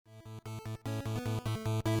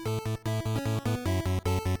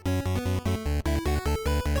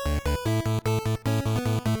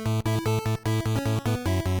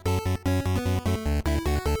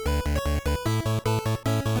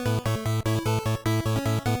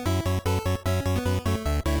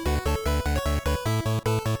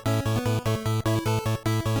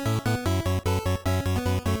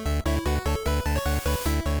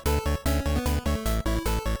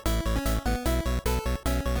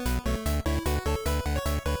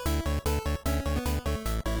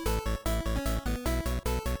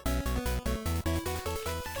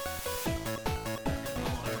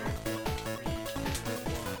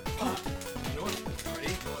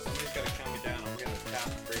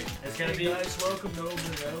gonna be. Guys, welcome to Over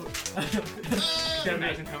and Out. It's gonna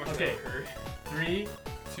Imagine how much okay. that hurt. 3,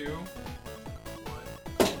 2.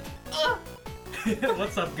 1.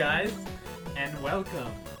 What's up, guys? And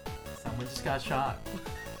welcome. Someone just got shot.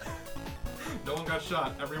 No one got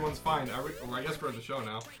shot. Everyone's fine. Well, I guess we're at the show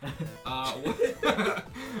now.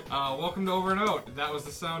 Welcome to Over and Out. That was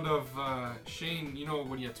the sound of Shane. You know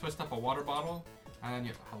when you twist up a water bottle and then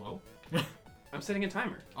you hello. I'm setting a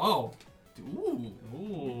timer. Oh, ooh,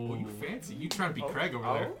 Ooh. oh, you fancy? You trying to be Craig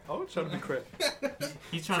over there? Oh, trying to be Craig.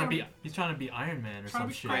 He's trying to be Iron Man or Trying to some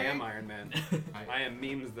be shit. I am Iron Man. I am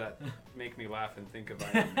memes that make me laugh and think of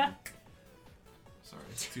Iron Man. Sorry,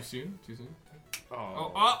 too soon. Too soon.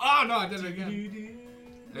 Oh. Oh no! I did it again.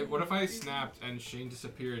 Hey, what if I snapped and Shane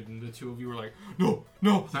disappeared and the two of you were like, no,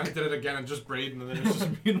 no? And I did it again and just Braden and then it's just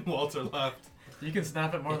me and Walter left. You can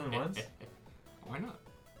snap it more than once. Why not?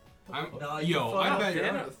 Nah, you Yo, fuck I up, bet yeah.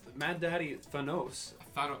 Thanos, Mad Daddy Thanos.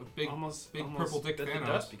 I thought big almost purple dick bit the Thanos.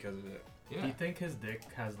 dust because of it. Do Yeah. you think his dick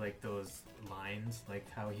has like those lines, like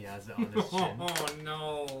how he has it on his chin? Oh What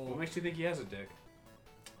no! makes you think he has a dick?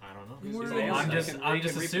 I don't know. He's Well, aliens. I'm They just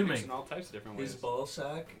can assuming. reproduce in all types of different ways. His ball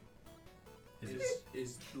sack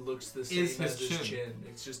Is looks the same Is his as his chin. chin.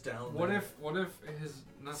 It's just down What there. if his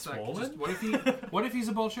nutsack Swollen? just what if he's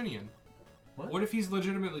a Balchinian? What? What if he's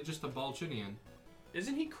legitimately just a Balchinian?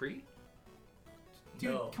 Isn't he Cree?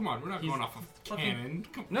 Dude, No. come on, we're not He's going off of fucking- canon.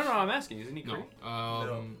 Come No, I'm asking. Isn't he No, Cree?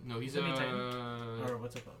 no, he's Isn't he Titan? a. or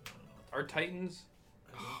what's it called? Are Titans?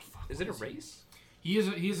 Oh, fuck, Is what it a he? race? He's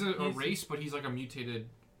a He's- race, but he's like a mutated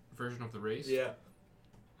version of the race. Yeah.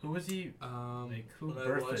 Who was he? Like who When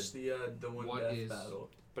I watched birthed? the one What death is- battle.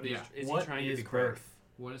 But Yeah. is What he trying is to be Craig? birth?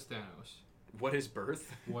 What is Thanos? What is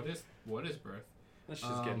birth? What is birth? That's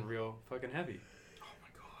just getting real fucking heavy. Oh my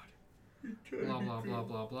god. Blah blah blah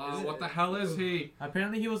blah blah. What the hell is he?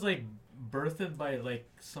 Apparently he was like birthed by like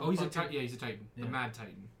some. Oh, he's a fucking- Titan. Yeah, he's a Titan. The Yeah. Mad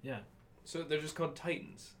Titan. Yeah. So they're just called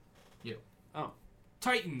Titans.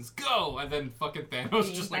 Titans, go! And then fucking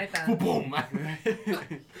Thanos just like boom,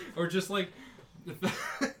 or just like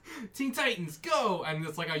Teen Titans, go! And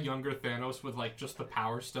it's like a younger Thanos with like just the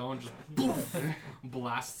Power Stone, just boof,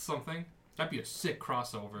 blasts something. That'd be a sick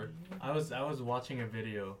crossover. I was watching a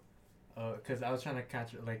video, cause I was trying to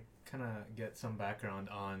catch like kind of get some background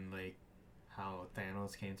on like how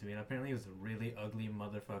Thanos came to be, and apparently he was a really ugly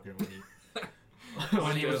motherfucker when he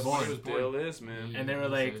when he was born. Still is, man. And they were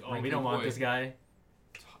like, "Oh, we don't want this guy."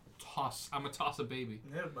 I'm a toss a baby.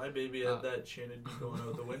 Yeah, my baby had that chin and be going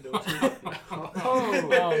out the window too.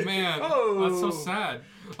 Oh man, Oh. that's so sad.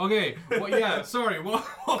 Okay, well, yeah, sorry.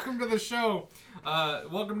 Welcome to the show.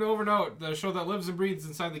 Welcome to Over and Out, the show that lives and breathes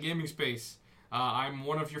inside the gaming space. I'm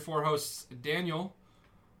one of your four hosts, Daniel.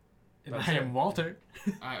 And That's I it. am Walter.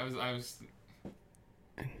 I was.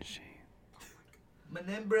 My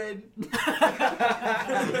name Braden.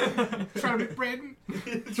 Trying to be Braden.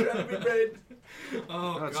 Trying to be Braden.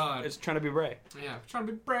 Oh No, god. it's trying to be Bray. Yeah, trying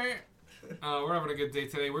to be Braden. We're having a good day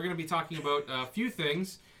today. We're going to be talking about a few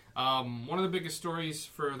things. One of the biggest stories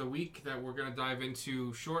for the week that we're going to dive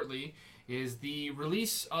into shortly is the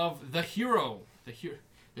release of The Hero.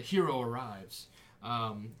 The Hero arrives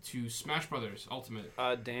to Smash Brothers Ultimate.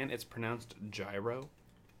 Dan, it's pronounced gyro.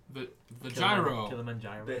 The gyro.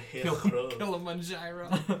 Kilimanjaro. The hero. Kilimanjaro.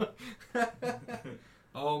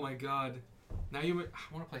 Oh my god. Now I want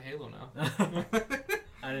to play Halo now.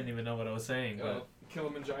 I didn't even know what I was saying, but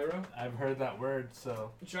Kilimanjaro? I've heard that word,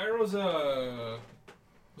 so. Gyro's was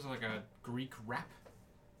it like a Greek rap?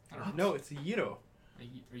 I don't know. No, it's a gyro.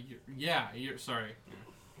 Sorry.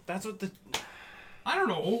 That's what the I don't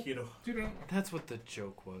know. Hero. Dude, I don't- that's what the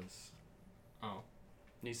joke was. Oh.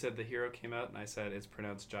 You said the hero came out, and I said it's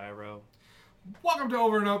pronounced gyro. Welcome to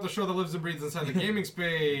Over and Out, the show that lives and breathes inside the gaming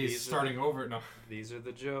space. These are Starting over. No. These are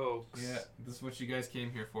the jokes. Yeah, this is what you guys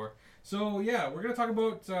came here for. So, yeah, we're going to talk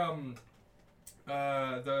about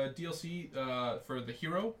the DLC for The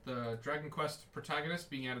Hero, the Dragon Quest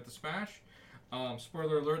protagonist being added to Smash.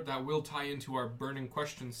 Spoiler alert, that will tie into our Burning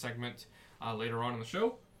Questions segment later on in the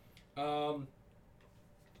show.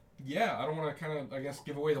 Yeah, I don't want to kind of, I guess,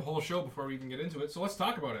 give away the whole show before we even get into it. So let's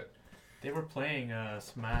talk about it. They were playing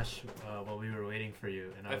Smash while we were waiting for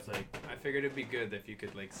you, and I was like, I figured it'd be good if you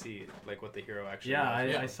could like see like what the hero actually. yeah,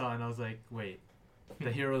 was. I saw, and I was like, wait,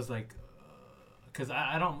 the hero's like, because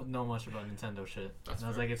I don't know much about Nintendo shit. That's and I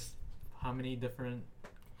was fair. like, it's how many different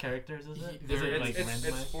characters is it? There Is it is- like it's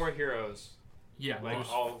randomized? 4 heroes, Yeah, like there's-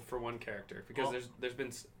 all for one character because Oh. there's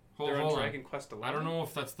been hold they're on on. Dragon Quest 11. I don't know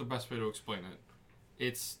if that's the best way to explain it.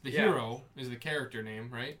 It's the Yeah. hero is the character name,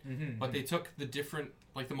 right? Mm-hmm. But they took the different,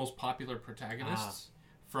 like the most popular protagonists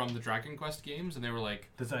from the Dragon Quest games, and they were like,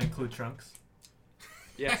 Does that include Trunks?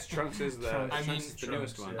 Yes, Trunks is the. Trunks. I mean, Trunks is the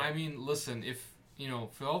newest Trunks, one. yeah. I mean, listen, if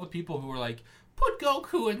for all the people who are like, put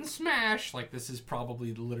Goku in Smash, like this is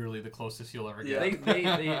probably literally the closest you'll ever get. They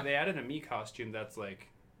added a Mii costume that's like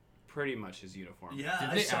pretty much his uniform. Yeah, Did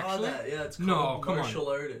I they saw actually? that. Yeah, it's No, called come on. Martial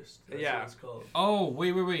Artist. That's Yeah. what it's called. Oh,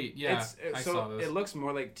 wait. Yeah, I so saw this. it looks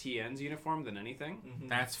more like TN's uniform than anything. Mhm.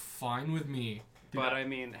 That's fine with me. But I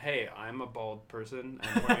mean, hey, I'm a bald person,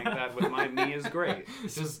 and wearing that with my Mii is great.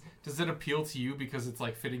 Does it appeal to you because it's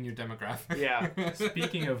like fitting your demographic? Yeah.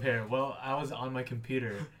 Speaking of hair, well, I was on my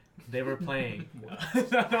computer. They were playing.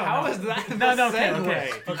 How is that the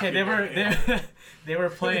Okay. segue? Okay, they were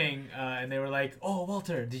playing, and they were like, "Oh,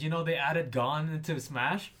 Walter, did you know they added Gon into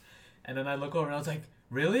Smash?" And then I look over and I was like,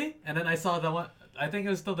 "Really?" And then I saw that one. I think it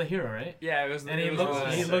was still the hero, right? Yeah, it was. And he it was looked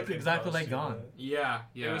the- he looked second exactly like costume, Gon. Yeah.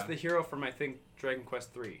 It was the hero from I think Dragon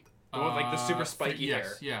Quest 3. The one with, like the super spiky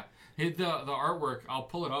hair. Yes, yeah. The artwork, I'll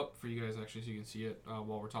pull it up for you guys actually so you can see it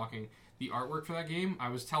while we're talking. The artwork for that game, I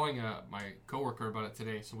was telling my coworker about it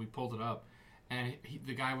today, so we pulled it up, and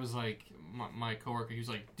the guy was like, my coworker, he was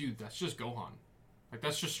like, dude, that's just Gohan. Like,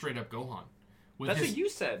 that's just straight up Gohan. With That's his, what you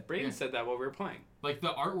said. Brayden Yeah. said that while we were playing. like, the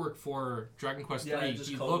artwork for Dragon Quest Yeah, 3, just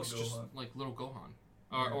he call him looks just Gohan. like little Gohan.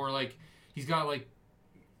 Yeah. Or like, he's got like,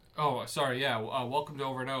 oh, sorry, yeah, welcome to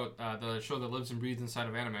Over and Out, the show that lives and breathes inside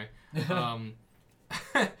of anime.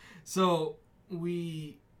 So because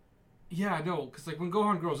like when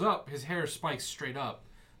Gohan grows up, his hair spikes straight up.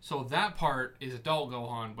 So that part is adult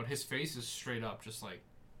Gohan, but his face is straight up, just like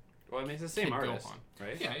Well, I mean, it's the same Kid artist, Gohan.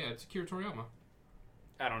 right? yeah, it's Akira Toriyama.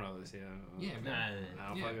 I don't know this. Yeah. Yeah, man. Nah, I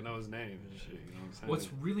don't Yeah. fucking know his name. Shit, you know what I'm saying?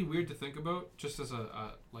 What's really weird to think about, just as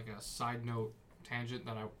a side note tangent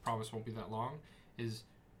that I promise won't be that long, is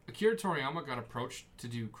Akira Toriyama got approached to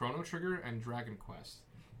do Chrono Trigger and Dragon Quest,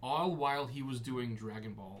 all while he was doing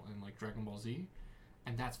Dragon Ball and like Dragon Ball Z,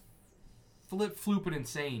 and that's flooping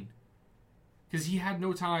insane, because he had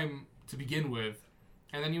no time to begin with,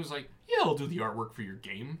 and then he was like, "Yeah, I'll do the artwork for your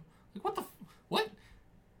game." Like, what?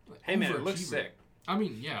 Hey man, it looks Overachiever. sick. I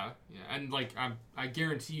mean, yeah, and like I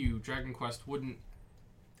guarantee you, Dragon Quest wouldn't.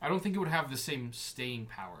 I don't think it would have the same staying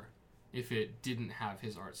power if it didn't have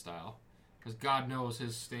his art style, because God knows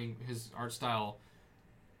his art style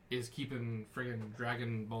is keeping friggin'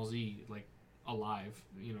 Dragon Ball Z like alive,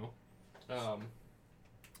 you know.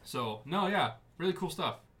 So no, yeah, really cool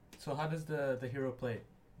stuff. So how does the hero play?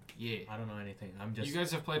 Yeah, I don't know anything. I'm just. you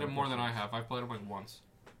guys have played him more than I have. I've played him like once.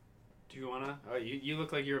 Do you wanna? Oh, you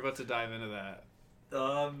look like you're about to dive into that.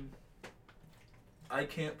 I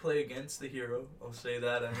can't play against the hero. I'll say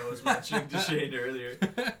that. I know I was mentioning to Shane earlier.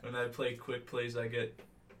 When I play quick plays, I get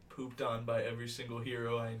pooped on by every single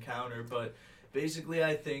hero I encounter. But basically,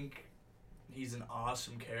 I think he's an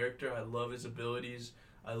awesome character. I love his abilities.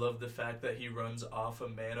 I love the fact that he runs off a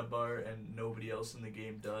mana bar and nobody else in the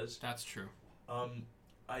game does. That's true.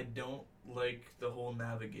 I don't like the whole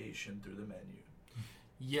navigation through the menu.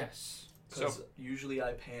 Yes. Because usually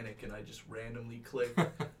I panic and I just randomly click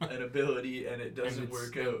an ability and it doesn't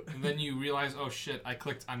work out. And then you realize, oh shit, I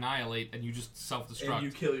clicked Annihilate, and you just self-destruct. And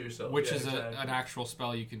you kill yourself. Which Yeah, is exactly. an actual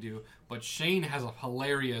spell you can do. But Shane has a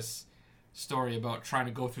hilarious story about trying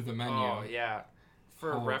to go through the menu. Oh yeah.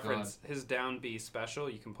 For Oh, reference, his down B special,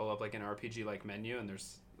 you can pull up like an RPG like menu, and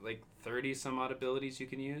there's like 30 some odd abilities you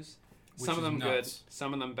can use. Which Some of is them nuts. good,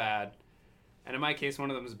 some of them bad. And in my case, one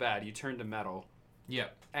of them is bad. You turn to metal. Yeah.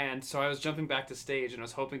 And so I was jumping back to stage, and I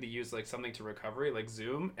was hoping to use like something to recovery, like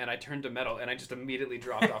zoom, and I turned to metal, and I just immediately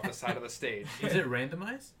dropped off the side of the stage. Is it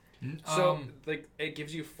randomized? So like it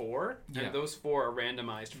gives you 4, Yeah. and those 4 are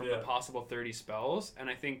randomized from the possible 30 spells, and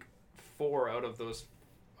I think 4 out of those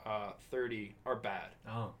 30 are bad.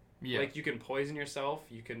 Oh. yeah. Like you can poison yourself,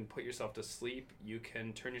 you can put yourself to sleep, you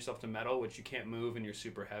can turn yourself to metal, which you can't move, and you're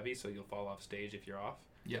super heavy, so you'll fall off stage if you're off.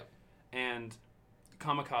 Yeah. And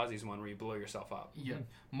Kamikaze's one where you blow yourself up. Yeah.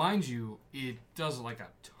 Mind you, it does like a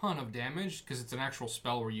ton of damage because it's an actual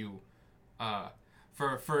spell where you,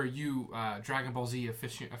 for you Dragon Ball Z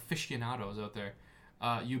aficionados out there,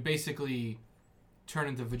 you basically turn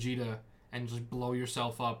into Vegeta and just blow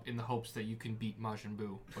yourself up in the hopes that you can beat Majin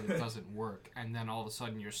Buu, but it doesn't work. And then all of a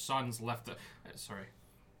sudden your son's left sorry,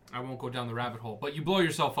 I won't go down the rabbit hole, but you blow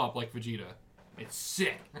yourself up like Vegeta. It's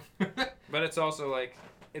sick. But it's also like,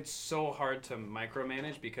 it's so hard to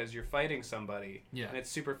micromanage because you're fighting somebody, Yeah. and it's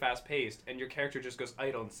super fast paced, and your character just goes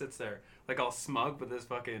idle and sits there like all smug with his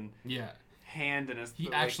fucking Yeah. hand in his. He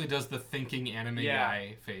like, actually does the thinking anime Yeah.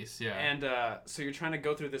 guy face. Yeah. And so you're trying to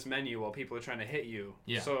go through this menu while people are trying to hit you.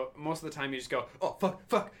 Yeah. So most of the time you just go, oh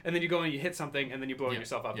fuck, and then you go and you hit something, and then you blow Yeah.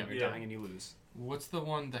 yourself up, Yeah. and you're dying, and you lose. What's the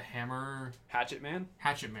one? The hammer Hatchet Man.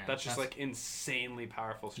 Hatchet Man. That's just like insanely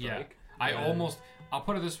powerful strike. I'll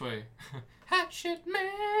put it this way. Hatchet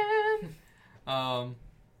Man! I'll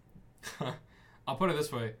put it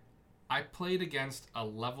this way. I played against a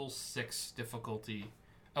level 6 difficulty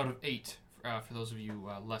out of 8, for those of you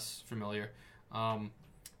less familiar.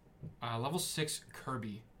 Level 6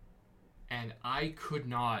 Kirby. And I could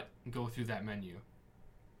not go through that menu.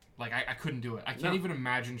 Like, I couldn't do it. I can't even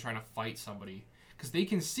imagine trying to fight somebody. Because they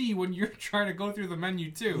can see when you're trying to go through the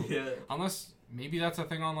menu, too. Yeah. Unless, maybe that's a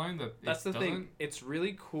thing online that That's the doesn't. thing. It's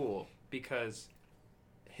really cool because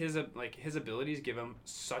his abilities give him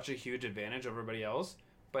such a huge advantage over everybody else.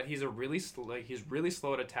 But he's really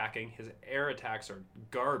slow at attacking. His air attacks are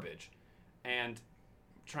garbage, and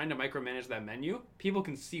trying to micromanage that menu, people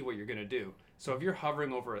can see what you're gonna do. So if you're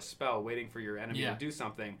hovering over a spell, waiting for your enemy to do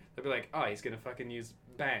something, they'll be like, "Oh, he's gonna fucking use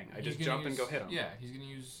bang! I just jump and go hit him." Yeah, he's gonna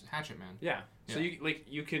use Hatchet Man. Yeah. So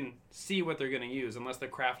you can see what they're gonna use unless they're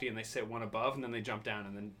crafty and they sit one above and then they jump down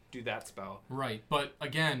and then do that spell. Right, but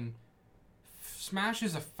again, Smash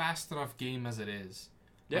is a fast enough game as it is.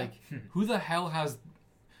 Yeah. Like, who the hell has?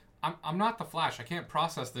 I'm not the Flash. I can't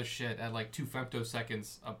process this shit at like 2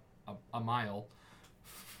 femtoseconds a mile.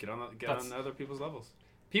 Get on other people's levels.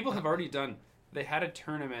 People have already done. They had a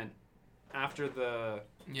tournament after the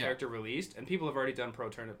character released, and people have already done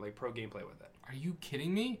pro gameplay with it. Are you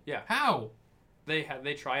kidding me? Yeah. How?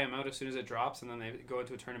 They try them out as soon as it drops, and then they go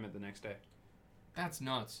into a tournament the next day. That's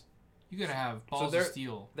nuts. You gotta have balls of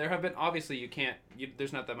steel. There have been, obviously you can't.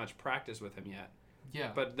 There's not that much practice with him yet.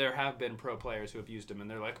 Yeah. But there have been pro players who have used him, and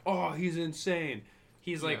they're like, "Oh, he's insane."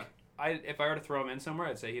 He's like, if I were to throw him in somewhere,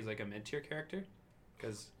 I'd say he's like a mid-tier character,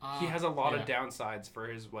 because he has a lot of downsides for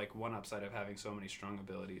his like one upside of having so many strong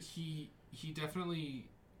abilities. He definitely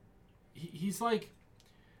he's like,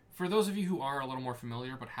 for those of you who are a little more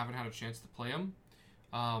familiar but haven't had a chance to play him,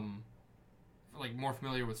 like more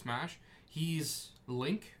familiar with Smash, he's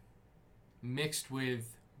Link mixed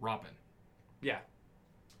with Robin. Yeah.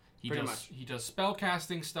 Pretty much. He does spell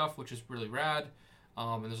casting stuff, which is really rad,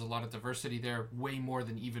 and there's a lot of diversity there, way more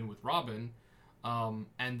than even with Robin. And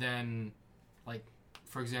then, like,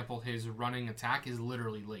 for example, his running attack is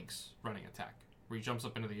literally Link's running attack, where he jumps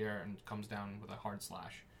up into the air and comes down with a hard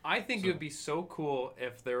slash. I think it would be so cool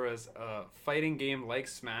if there was a fighting game like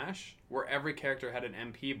Smash where every character had an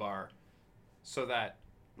MP bar, so that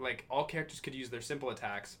like all characters could use their simple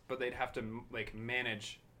attacks, but they'd have to like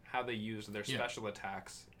manage how they use their special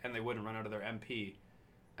attacks, and they wouldn't run out of their MP,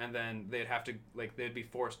 and then they'd have to they'd be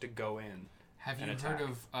forced to go in. Have you heard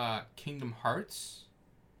of Kingdom Hearts?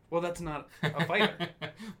 Well, that's not a fighter.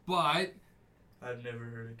 But I've never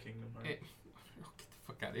heard of Kingdom Hearts. Get the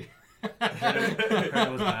fuck out of here. I heard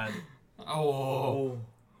it was bad. Oh.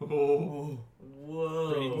 Whoa.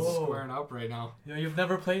 Braden's squaring up right now. Yo, you've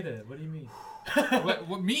never played it. What do you mean?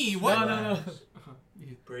 What me? What? No.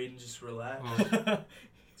 Braden, just relax. Oh.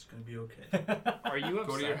 It's gonna be okay. Are you upset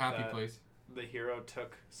Go to your happy that place. the hero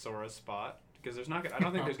took Sora's spot? Because there's not. I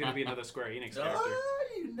don't think there's going to be another Square Enix character.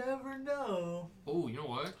 You never know. Oh, you know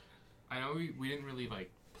what? I know we didn't really like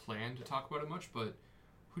plan to talk about it much, but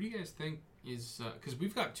who do you guys think is? Because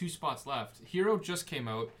we've got 2 spots left. Hero just came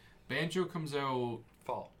out. Banjo comes out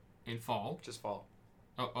Fall. in fall. Just fall.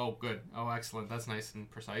 Oh, good. Oh, excellent. That's nice and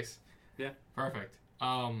precise. Yeah. Perfect.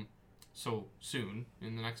 So soon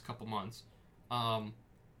in the next couple months.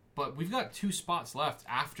 But we've got 2 spots left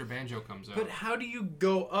after Banjo comes out. But how do you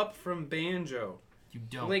go up from Banjo? You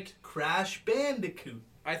don't. Like, Crash Bandicoot.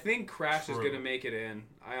 I think Crash is True. going to make it in.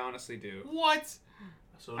 I honestly do. What?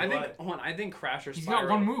 So I think Crash or Spyro. He's got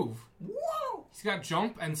 1 move. Whoa! He's got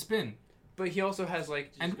jump and spin. But he also has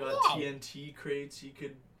like He's got wow. TNT crates he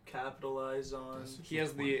could capitalize on. he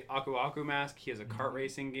has the Aku Aku mask. He has a kart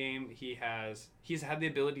racing game. He's had the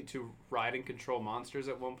ability to ride and control monsters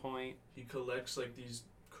at one point. He collects like these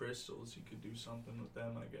crystals. He could do something with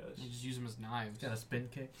them, I guess. You just use them as knives. Got a spin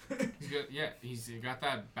kick. He's got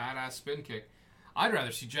that badass spin kick. I'd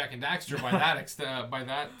rather see Jack and Daxter by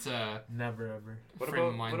that Never ever. What frame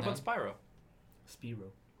of mind about then. Spyro? Spyro.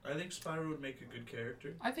 I think Spyro would make a good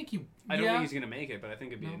character. I think you. I don't think he's gonna make it, but I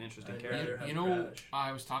think it'd be an interesting I'd character. rather have You know, Crash.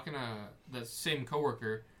 I was talking to the same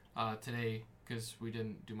coworker today because we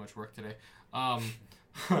didn't do much work today.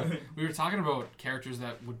 We were talking about characters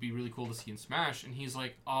that would be really cool to see in Smash, and he's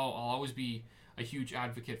like, I'll always be a huge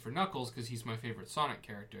advocate for Knuckles because he's my favorite Sonic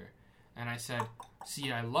character. And I said,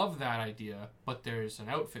 see, I love that idea, but there's an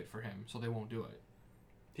outfit for him, so they won't do it.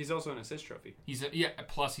 He's also an assist trophy.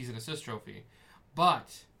 Plus he's an assist trophy.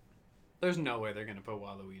 But There's no way they're gonna put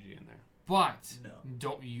Waluigi in there. But No.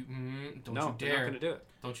 don't you don't No, you they're not dare. gonna do it.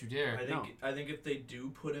 Don't you dare. I think if they do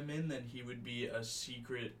put him in, then he would be a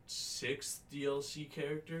secret 6th DLC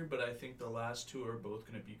character. But I think the last 2 are both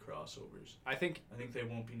going to be crossovers. I think they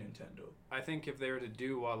won't be Nintendo. if they were to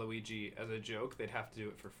do Waluigi as a joke, they'd have to do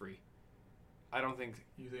it for free. I don't think.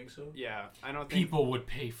 You think so? Yeah, I don't think. People would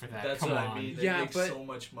pay for that. That's Come what on. I mean. They Yeah, make but- so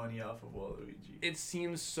much money off of Waluigi. It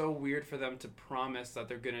seems so weird for them to promise that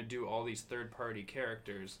they're gonna do all these third-party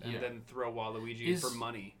characters and Yeah. then throw Waluigi Is- for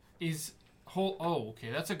money. Is whole? Oh, okay.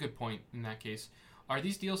 That's a good point. In that case, are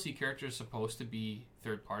these DLC characters supposed to be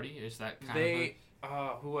third party? Is that kind They,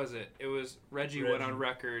 who was it? It was Reggie went on Reggie.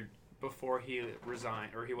 record before he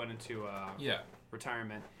resigned or he went into of a? Yeah.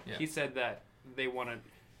 retirement. Yeah. He said that they wanted.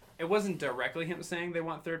 It wasn't directly him saying they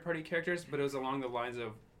want third-party characters, but it was along the lines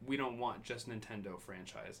of we don't want just Nintendo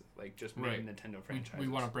franchises, like just main Nintendo franchises. We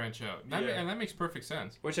want to branch out. That Yeah. and that makes perfect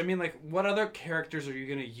sense. Which I mean, like, what other characters are you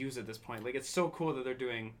gonna use at this point? Like, it's so cool that they're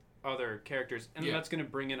doing other characters, and Yeah. that's gonna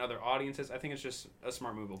bring in other audiences. I think it's just a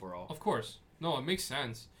smart move overall. Of course. No, it makes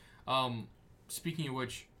sense. Speaking of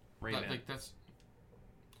which, Rayman. that's.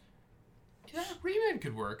 Yeah, Rayman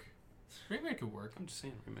could work. Rayman could work. I'm just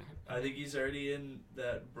saying, Rayman. I think he's already in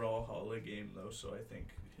that Brawlhalla game though, so I think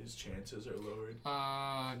his chances are lowered.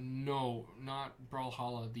 No, not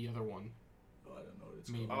Brawlhalla. The other one. Oh, I don't know what it's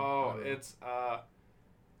Maybe. called. Oh, I don't know. it's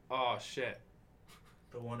oh shit.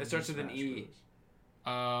 The one It in starts with an Smash E.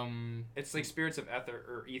 Bros. It's like Spirits of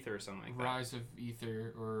Ether or something like that. Rise of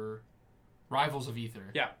Ether or Rivals of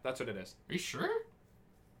Ether. Yeah, that's what it is. Are you sure?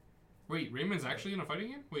 Wait, Rayman's actually in a fighting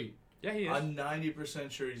game? Wait. Yeah, he is. I'm 90%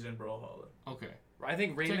 sure he's in Brawlhalla. Okay. I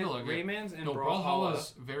think Take a look, yeah. Rayman's in No, Brawlhalla.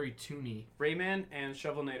 Brawlhalla's very toony. Rayman and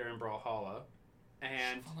Shovel Knight are in Brawlhalla.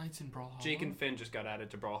 And Shovel Knight's in Brawlhalla. Jake and Finn just got added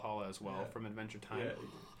to Brawlhalla as well Yeah. from Adventure Time. Yeah.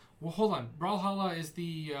 Well, hold on. Brawlhalla is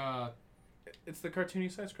the It's the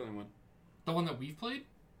cartoony side-scrolling one. one that we've played?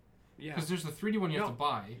 Yeah. Because there's the 3D one you have No. to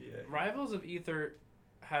buy. Yeah. Rivals of Ether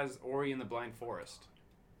has Ori and the Blind Forest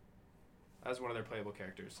as one of their playable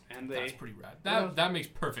characters, and That's they pretty rad. Well, That makes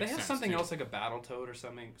perfect they sense. have something too. else like a Battletoad or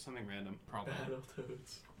something random. Probably.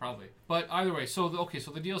 Battletoads. Probably. But either way, so the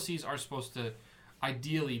DLCs are supposed to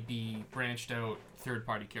ideally be branched out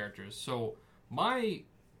third-party characters. So I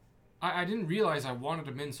didn't realize I wanted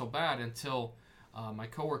them in so bad until my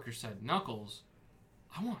coworker said, "Knuckles,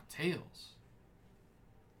 I want Tails."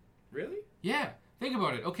 Really? Yeah, think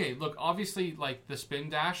about it. Okay, look, obviously, like, the spin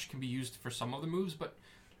dash can be used for some of the moves, but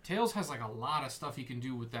Tails has, like, a lot of stuff he can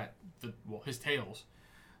do with his tails.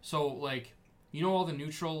 So, like, you know all the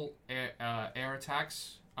neutral air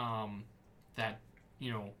attacks that,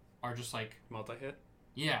 you know, are just, like, Multi-hit?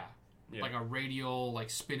 yeah, Yeah. like a radial, like,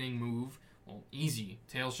 spinning move. Well, easy.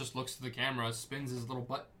 Tails just looks to the camera, spins his little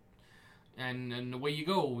butt, and away you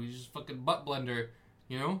go. He's just fucking butt blender,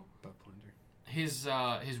 you know? Butt blender. His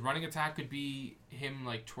running attack could be him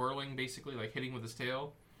like twirling, basically like hitting with his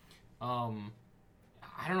tail.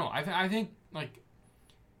 I don't know. I think like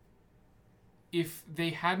if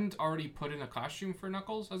they hadn't already put in a costume for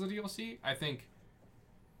Knuckles as a DLC, I think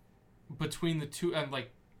between the two and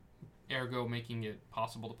like ergo making it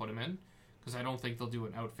possible to put him in, because I don't think they'll do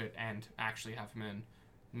an outfit and actually have him in.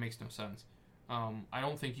 It makes no sense. I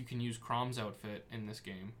don't think you can use Chrom's outfit in this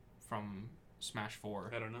game from Smash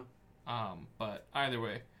 4. I don't know. But either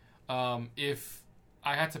way, if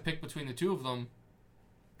I had to pick between the two of them,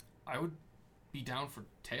 I would be down for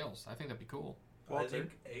Tails. I think that'd be cool. Walter? I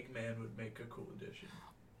think Eggman would make a cool addition.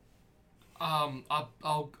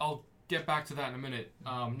 I'll get back to that in a minute.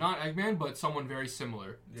 Not Eggman, but someone very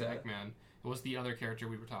similar to Yeah. Eggman. It was the other character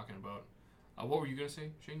we were talking about. What were you gonna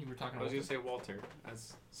say, Shane? You were talking I was about. going to say, Walter,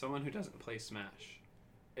 as someone who doesn't play Smash,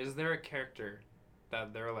 is there a character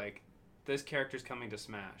that they're like, this character's coming to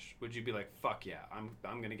Smash? Would you be like, fuck yeah, I'm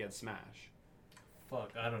going to get Smash?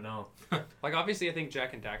 Fuck, I don't know. Like, obviously, I think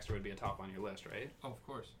Jack and Daxter would be a top on your list, right? Oh, of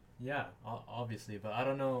course. Yeah, obviously, but I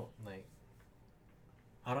don't know. Like,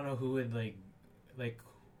 I don't know who would like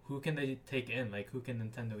who can they take in? Like, who can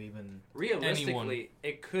Nintendo even? Realistically, Anyone.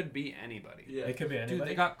 it could be anybody. Yeah. It could be anybody. Dude,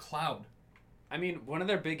 they got Cloud. I mean, one of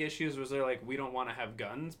their big issues was they're like, we don't want to have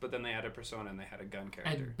guns, but then they added Persona and they had a gun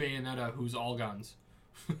character. And Bayonetta, who's all guns.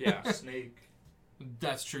 Yeah. Snake.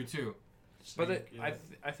 That's true too. But Snake,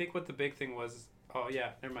 I think what the big thing was, oh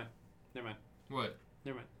yeah, never mind. What?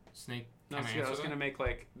 Snake. No, Can I I answer was that? gonna make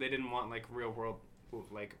like they didn't want like real world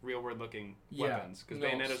looking Yeah. weapons because No,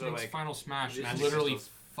 Bayonetta's are Snake's like Final Smash This is is literally missiles.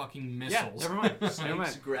 fucking yeah, missiles. never mind, never Snake's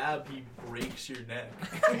mind. grab, he breaks your neck.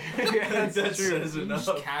 Yeah, that's that true. says You enough.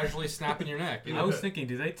 just casually snapping your neck. You I know? was thinking,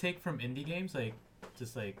 do they take from indie games? Like,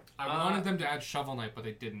 just like I wanted them to add Shovel Knight, but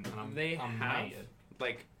they didn't, and I'm They I'm have mad.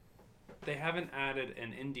 like they haven't added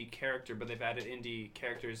an indie character, but they've added indie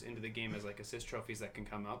characters into the game as like assist trophies that can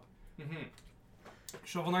come up. Mm-hmm.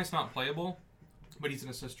 Shovel Knight's not playable, but he's an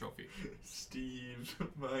assist trophy. Steve,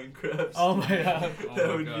 Minecraft. Oh my god. Oh That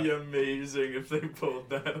my would God. be amazing if they pulled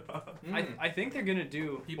that off. I think they're gonna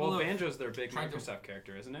do. People Well, have Banjo's their big tried to- Microsoft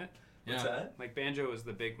character, isn't it? What's that? Like Banjo is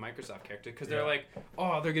the big Microsoft character because Yeah. they're like,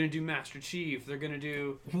 oh, they're gonna do Master Chief. They're gonna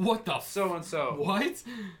do What the so and so. What?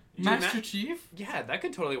 Dude, Master Chief? Yeah, that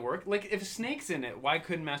could totally work. Like if Snake's in it, why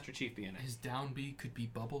couldn't Master Chief be in it? His down B could be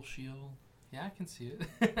Bubble Shield. Yeah, I can see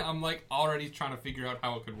it. I'm like already trying to figure out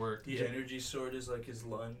how it could work. The energy sword is like his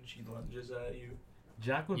lunge. He lunges at you.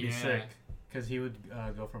 Jack would be Yeah. sick because he would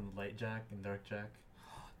go from Light Jack and Dark Jack,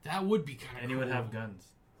 That would be kind of and he would have guns.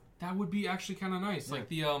 That would be actually kind of nice. Yeah. Like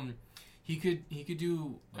the he could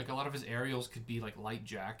do like a lot of his aerials could be like Light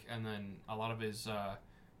Jack, and then a lot of his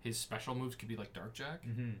special moves could be like Dark Jack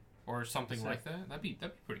Mm-hmm. or something Sick. like that. That'd be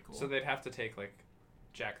pretty cool. So they'd have to take like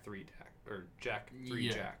Jack 3 Jack or Jack 3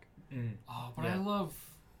 Yeah. Jack. Mm. oh, but Yeah. I love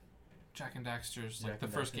Jack and Daxter's like Jack the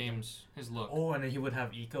and first Daxter. games. His look. Oh, and then he would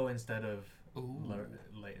have Eco instead of Ooh,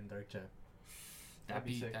 Light and Dark Jack. that'd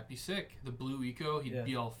be sick. that'd be sick. The blue Eco, he'd Yeah.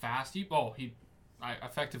 be all fast. I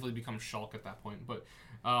effectively become Shulk at that point, but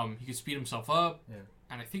he could speed himself up. Yeah.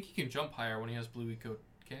 And I think he can jump higher when he has blue Eco,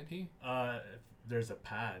 can't he? There's a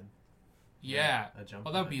pad. Yeah. A jump.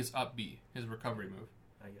 Well, that would pad. be his up B, his recovery move.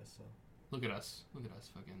 I guess so. Look at us,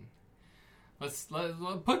 fucking. Let's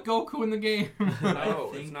put Goku in the game. No,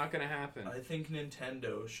 think- it's not gonna happen. I think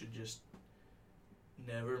Nintendo should just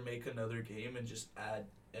never make another game and just add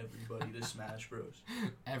everybody to Smash Bros.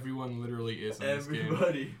 Everyone literally is in this game.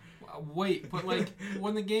 Everybody. Wait, but like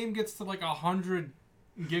when the game gets to like 100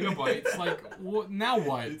 gigabytes, like now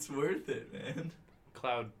what? It's worth it, man.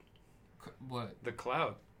 Cloud, What? the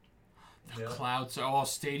cloud. The Yeah. clouds. Oh,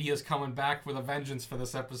 Stadia's coming back with a vengeance for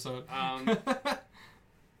this episode.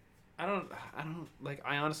 I don't like.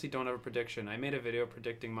 I honestly don't have a prediction. I made a video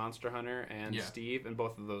predicting Monster Hunter and Yeah. Steve, and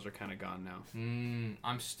both of those are kind of gone now.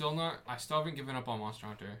 I still haven't given up on Monster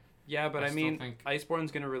Hunter. Yeah, but I I, still mean, think-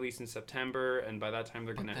 Iceborne's going to release in September, and by that time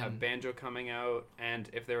they're But going to then- have Banjo coming out. And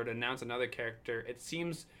if they were to announce another character, it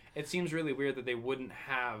seems really weird that they wouldn't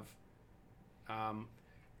have,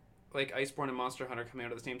 like Iceborne and Monster Hunter coming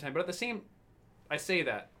out at the same time. But at the same, I say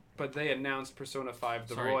that, but they announced Persona 5: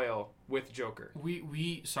 The Sorry. Royal with Joker.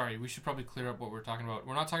 We should probably clear up what we're talking about.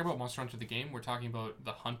 We're not talking about Monster Hunter the game. We're talking about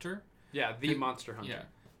the Hunter. Yeah, the Cause- Monster Hunter. Yeah,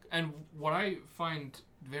 and what I find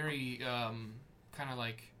very kind of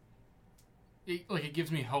like it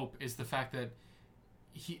gives me hope is the fact that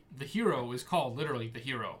the hero is called literally the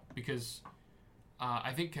hero because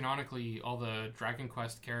I think canonically all the Dragon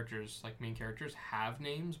Quest characters, like main characters, have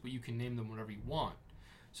names, but you can name them whatever you want.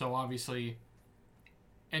 So obviously,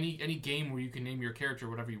 any game where you can name your character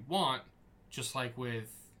whatever you want, just like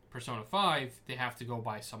with Persona 5, they have to go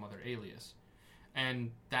by some other alias.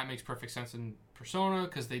 And that makes perfect sense in Persona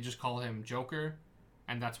because they just call him Joker,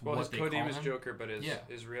 and that's Well, what his they code call name him. is Joker, but his Yeah.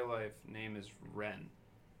 his real life name is Ren.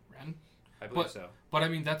 Ren? I believe But- so. But I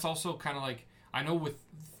mean, that's also kind of like I know with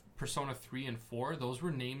Persona 3 and 4, those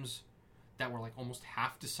were names that were like almost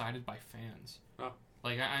half decided by fans. Oh.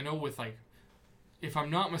 Like I know with like, if I'm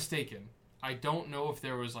not mistaken, I don't know if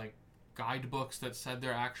there was like guidebooks that said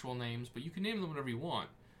their actual names, but you can name them whatever you want.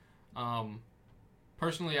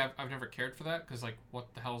 Personally, I've never cared for that because like,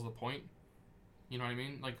 what the hell is the point? You know what I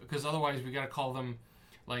mean? Like, because otherwise we gotta call them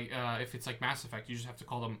like if it's like Mass Effect, you just have to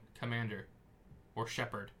call them Commander or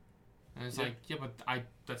Shepard. And it's Yeah. like, yeah, but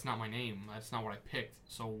that's not my name. That's not what I picked.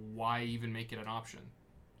 So why even make it an option?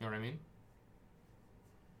 You know what I mean?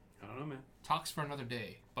 I don't know, man. Talks for another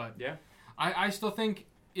day. But Yeah. I still think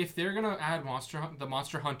if they're gonna add the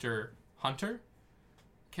Monster Hunter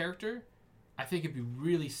character, I think it'd be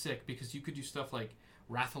really sick because you could do stuff like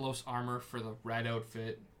Rathalos armor for the red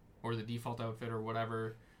outfit or the default outfit or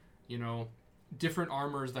whatever. You know, different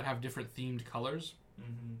armors that have different themed colors.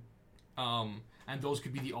 Mm-hmm. And those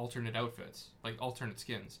could be the alternate outfits, like alternate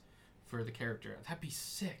skins for the character. That'd be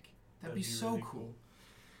sick. That'd be so really cool.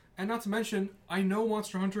 And not to mention, I know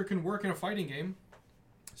Monster Hunter can work in a fighting game.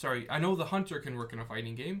 Sorry, I know the Hunter can work in a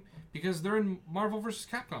fighting game because they're in Marvel vs.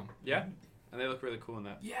 Capcom. Yeah, and they look really cool in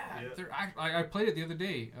that. Yeah, Yeah. they're. I played it the other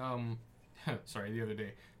day. Sorry, the other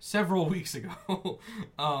day, several weeks ago.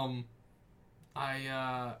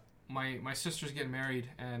 My sister's getting married,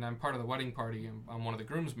 and I'm part of the wedding party. I'm one of the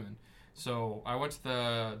groomsmen. So I went to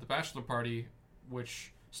the bachelor party,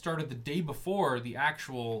 which started the day before the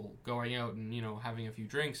actual going out and having a few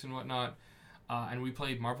drinks and whatnot. And we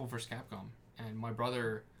played Marvel vs. Capcom, and my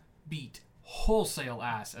brother beat wholesale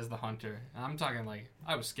ass as the Hunter. And I'm talking like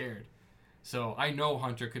I was scared. So I know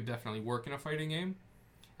Hunter could definitely work in a fighting game,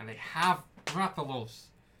 and they have Rathalos.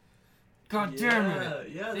 God damn it!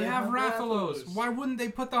 Yeah, They have Rathalos. Why wouldn't they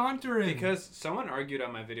put the Hunter in? Because someone argued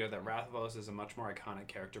on my video that Rathalos is a much more iconic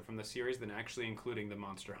character from the series than actually including the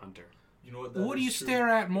Monster Hunter. You know what? What do you stare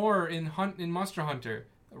at more in Monster Hunter?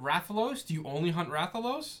 Rathalos? Do you only hunt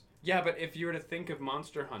Rathalos? Yeah, but if you were to think of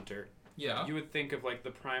Monster Hunter, Yeah. you would think of like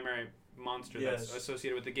the primary monster Yes. that's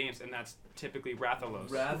associated with the games, and that's typically Rathalos.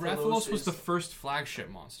 Rathalos was is- the first flagship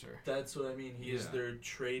monster. That's what I mean. He is Yeah. their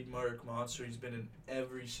trademark monster. He's been in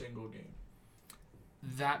every single game.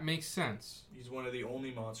 That makes sense. He's one of the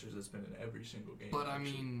only monsters that's been in every single game. But I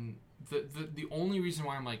actually. mean, the only reason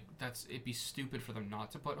why I'm like it'd be stupid for them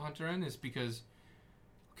not to put Hunter in is because,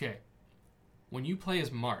 okay, when you play as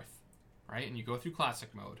Marth, right, and you go through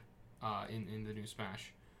classic mode, in the new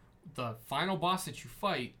Smash, the final boss that you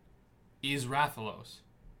fight is Rathalos,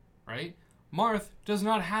 right? Marth does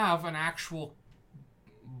not have an actual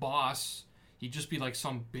boss. He'd just be like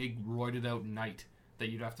some big roided out knight that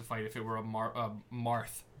you'd have to fight if it were a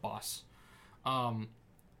Marth boss.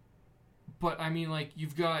 But I mean, like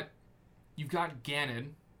you've got Ganon,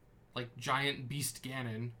 like giant beast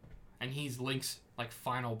Ganon, and he's Link's like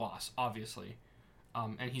final boss, obviously,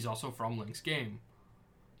 and he's also from Link's game.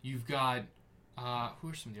 You've got who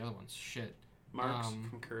are some of the other ones? Shit. Marks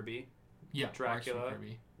from Kirby, Yeah, Dracula. Marks from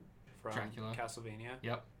Kirby. from Dracula. Castlevania.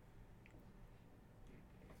 Yep.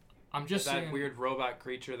 I'm just that saying. weird robot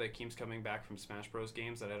creature that keeps coming back from Smash Bros.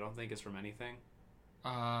 Games that I don't think is from anything.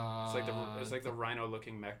 It's like the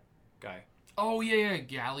rhino-looking mech guy. Oh yeah,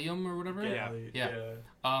 Gallium or whatever. Yeah.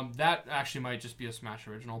 Yeah. That actually might just be a Smash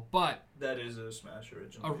original, but That is a Smash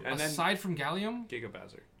original. And then- aside from Gallium Giga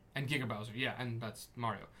Bowser. and Giga Bowser, yeah, and that's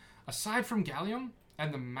Mario. Aside from Gallium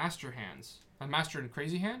and the Master Hands, and Master and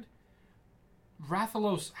Crazy Hand,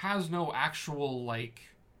 Rathalos has no actual like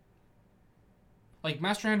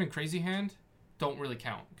Master Hand and Crazy Hand don't really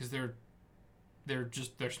count because they're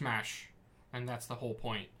Smash, and that's the whole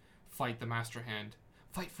point. Fight the Master Hand,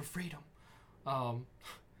 fight for freedom.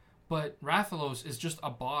 But Rathalos is just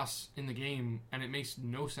a boss in the game, and it makes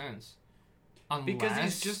no sense. Unless, Because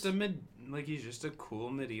he's just he's just a cool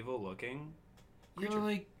medieval looking creature.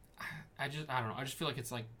 like, I don't know. I just feel like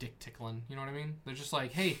it's like dick tickling. You know what I mean? They're just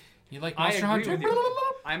like, hey, you like I Monster agree Hunter? with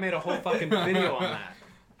you. I made a whole fucking video on that.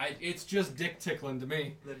 It's just dick tickling to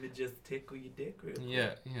me. Let me just tickle your dick real quick.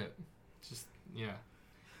 Yeah. Just yeah.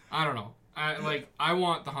 I don't know. I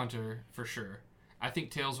want the Hunter for sure. I think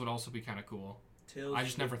Tails would also be kind of cool Tails I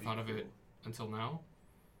just would never be thought of it. cool. until now.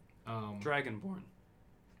 Dragonborn.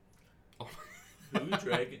 Who?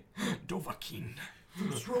 Dragon? Dovahkiin.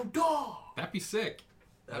 Rodon! That'd be sick.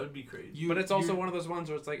 That would be crazy. But it's also one of those ones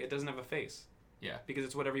where it's like it doesn't have a face. Yeah. Because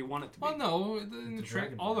it's whatever you want it to be. Well, no. In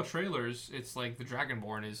The all the Dragonborn. trailers, it's like the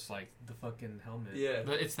Dragonborn is like The fucking helmet. Yeah.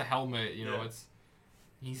 it's the helmet. You know, Yeah.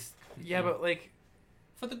 he's Yeah, but like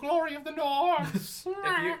for the glory of the North.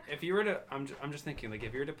 if you were to I'm just thinking like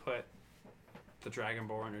if you were to put the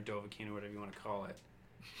Dragonborn or Dovahkiin or whatever you want to call it,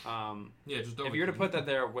 yeah, just if you were to put that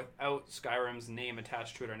there without Skyrim's name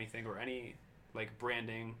attached to it or anything or any like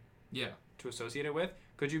branding yeah. to associate it with,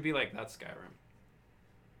 could you be like that's Skyrim?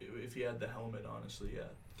 If he had the helmet, honestly,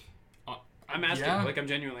 yeah. I'm asking, Yeah. like I'm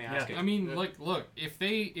genuinely asking. I mean, Yeah. like, look, if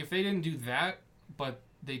they didn't do that, but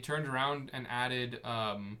they turned around and added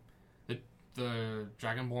the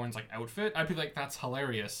Dragonborn's like outfit, I'd be like, that's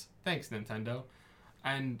hilarious. Thanks, Nintendo.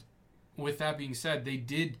 And with that being said, they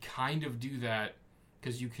did kind of do that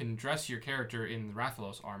because you can dress your character in the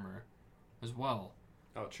Rathalos armor as well.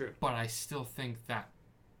 Oh, true. But I still think that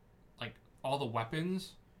like all the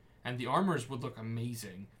weapons and the armors would look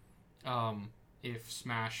amazing if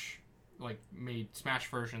Smash like made Smash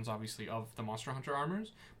versions obviously of the Monster Hunter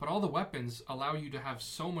armors, but all the weapons allow you to have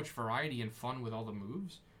so much variety and fun with all the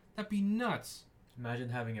moves. That'd be nuts. Imagine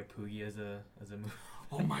having a Poogie as a move.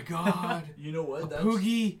 Oh my god. You know what? A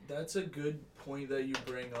Poogie. That's a good point that you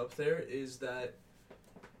bring up there, is that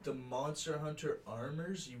the Monster Hunter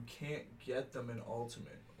armors, you can't get them in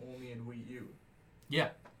Ultimate, only in Wii U. Yeah.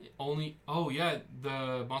 Only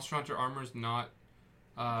the Monster Hunter armor's not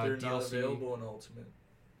They're DLC. not available in Ultimate.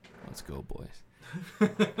 Let's go, boys.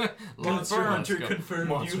 Monster Hunter Let's go. confirmed.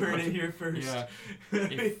 Monster You heard Hunter. it here first. Yeah.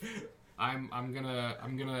 If I'm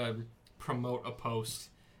gonna promote a post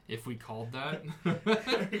if we called that.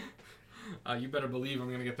 You better believe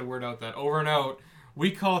I'm gonna get the word out that over and out.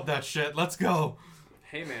 We called that shit. Let's go.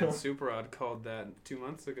 Hey man, Super Odd called that 2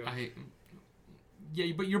 months ago.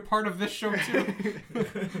 Yeah, but you're part of this show too.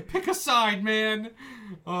 Pick a side, man.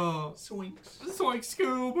 Oh, Swinks. Zoink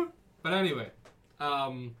Scoob. But anyway,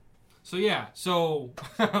 so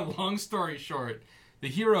long story short, The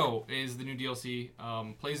hero is the new DLC.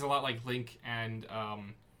 Plays a lot like Link and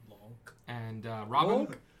Robin.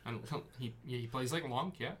 Lonk? And he plays like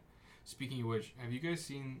Lonk, yeah. Speaking of which, have you guys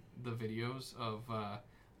seen the videos of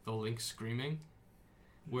the Link screaming?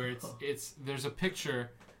 Where there's a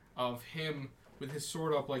picture of him with his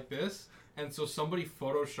sword up like this, and so somebody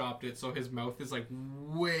photoshopped it so his mouth is like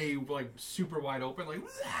way like super wide open, like,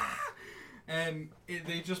 and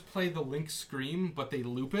they just play the Link scream, but they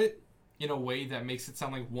loop it in a way that makes it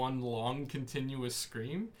sound like one long continuous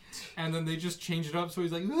scream, and then they just change it up so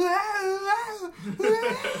he's like,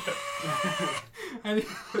 and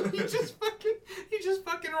he just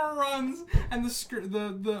fucking runs, and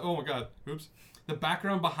the oh my god, oops, the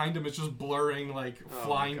background behind him is just blurring, like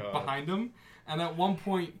flying behind him, and at one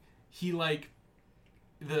point he like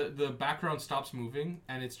the background stops moving,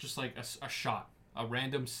 and it's just like a shot, a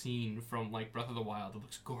random scene from like Breath of the Wild. It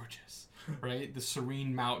looks gorgeous, right? The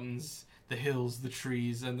serene mountains, the hills, the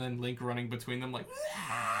trees, and then Link running between them like,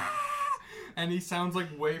 and he sounds like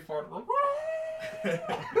way far.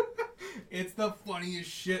 It's the funniest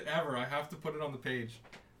shit ever. I have to put it on the page.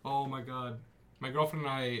 Oh my god. My girlfriend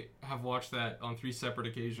and I have watched that on 3 separate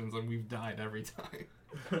occasions, and we've died every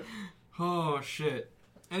time. Oh shit.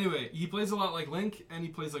 Anyway, he plays a lot like Link, and he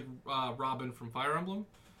plays like Robin from Fire Emblem.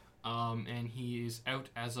 And he is out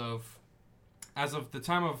as of the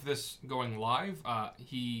time of this going live.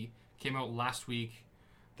 He came out last week.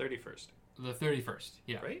 31st. The 31st,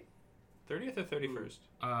 yeah. Right? 30th or 31st?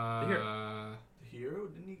 The hero?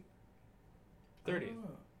 Didn't he? 30th. Oh.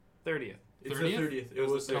 30th. It's 30th? the 30th. It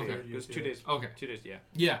was the Okay. 30th. It was 2 days. Okay. 2 days, yeah.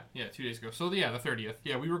 Yeah, 2 days ago. So yeah, the 30th.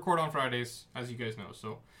 Yeah, we record on Fridays, as you guys know.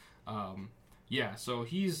 So, yeah. So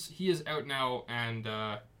he is out now, and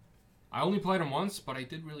I only played him once, but I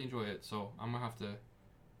did really enjoy it. So I'm gonna have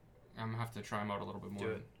to try him out a little bit more.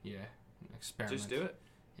 Do it. Yeah, experiment. Just do it.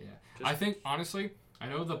 Yeah, Just- I think honestly, I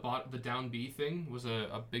know the down B thing was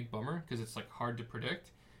a big bummer because it's like hard to predict,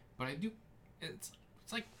 but it's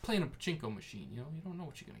like playing a pachinko machine. You know, you don't know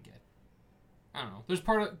what you're gonna get. I don't know. There's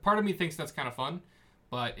part of me thinks that's kind of fun,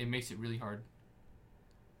 but it makes it really hard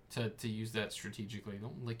to use that strategically.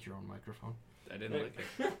 Don't lick your own microphone. I didn't like it.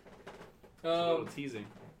 It's a little teasing.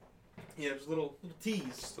 Yeah, just a little tease.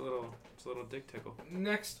 Just a little dick tickle.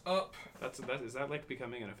 Next up, Is that like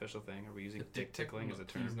becoming an official thing? Are we using dick tickling as a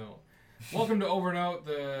term? Please no. Welcome to Over and Out,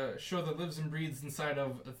 the show that lives and breathes inside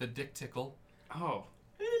of the dick tickle. Oh.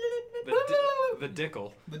 The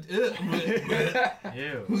dickle.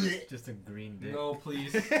 Ew. Just a green dick. No,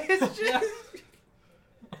 please.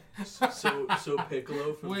 So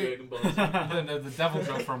Piccolo from Wait. Dragon Ball Z. the devil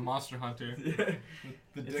joke from Monster Hunter. Yeah.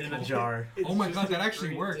 The It's in dickle. a jar. Oh my It's god, just that a actually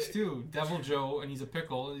green works dick. too. Devil Joe, and he's a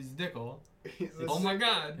pickle, and he's a dickle. Oh my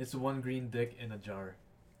god. It's one green dick in a jar.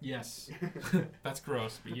 Yes. That's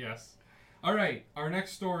gross, but yes. Alright, our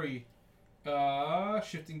next story,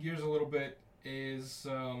 shifting gears a little bit, is,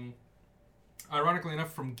 ironically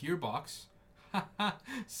enough, from Gearbox.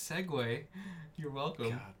 Segue. You're welcome.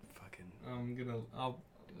 God, fucking.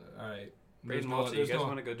 Alright. Braden Walter, you guys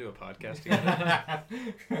want to go do a podcast together?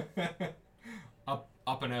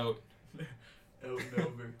 Up and out. Out and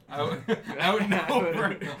over. Out and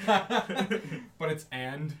over. But it's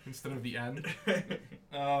and instead of the end.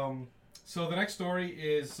 So the next story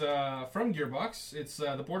is from Gearbox. It's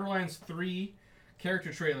the Borderlands 3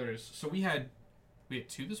 character trailers. So we had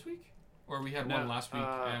 2 this week? Or we had one last week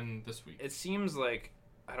and this week? It seems like,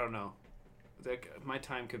 I don't know. Like, my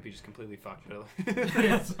time could be just completely fucked.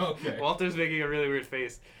 It's okay. Walter's making a really weird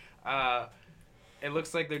face. It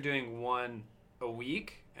looks like they're doing one a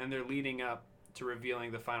week, and they're leading up to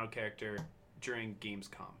revealing the final character during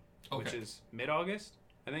Gamescom, which Okay. is mid-August,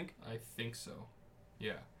 I think. I think so.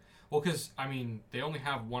 Yeah. Well, because, I mean, they only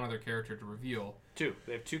have one other character to reveal. 2.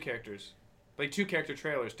 They have 2 characters. Like, 2 character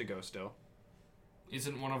trailers to go still.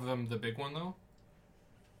 Isn't one of them the big one, though?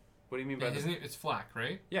 What do you mean by Isn't it? It's Flack,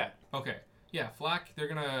 right? Yeah. Okay. Yeah, Flack, they're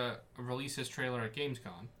going to release his trailer at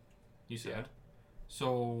Gamescom, you said. Yeah.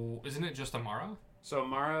 So, isn't it just Amara? So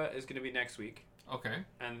Mara is going to be next week, Okay.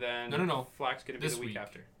 and then No. Flack's going to be This the week week.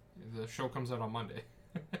 after. The show comes out on Monday.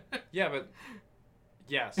 Yeah, but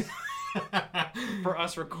yes, for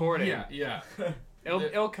us recording, Yeah.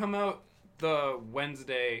 it'll come out the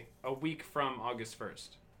Wednesday a week from August 1st,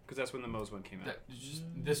 because that's when the Moe's one came out. Just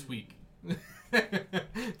this week.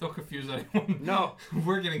 Don't confuse anyone. No.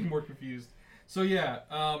 We're getting more confused. So yeah,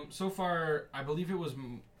 so far I believe it was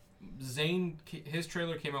Zane. His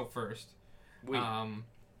trailer came out first.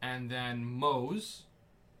 And then Moe's.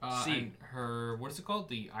 C. And her, what is it called?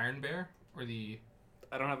 The Iron Bear or the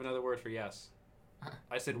I don't have another word for yes.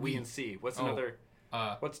 I said we and C. What's Oh. another?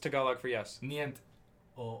 What's Tagalog for yes? Nient.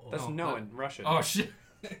 Oh, That's Oh, no that- in Russian. Oh shit.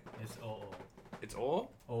 It's oh. It's oh?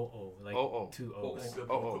 Oh, like Oh. 2 Like O's. the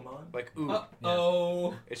Oh. Pokemon. Like ooh.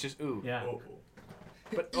 Oh. It's just ooh. Yeah. Oh.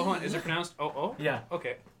 But oh, is it pronounced oh? Yeah.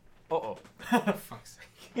 Okay. Oh. Fuck's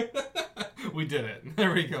sake. We did it.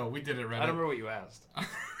 There we go. We did it, I right? don't remember what you asked.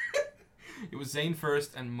 It was Zane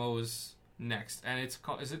first and Moe's next, and it's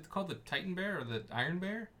called. Is it called the Titan Bear or the Iron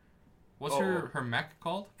Bear? What's her mech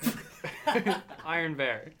called? Iron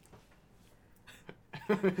Bear.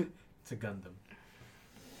 It's a Gundam.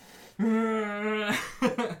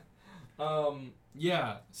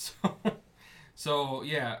 Yeah. So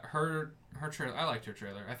yeah, her trailer. I liked her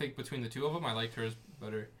trailer. I think between the two of them, I liked hers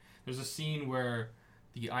better. There's a scene where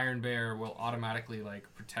the Iron Bear will automatically like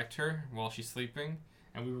protect her while she's sleeping,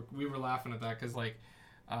 and we were laughing at that because like,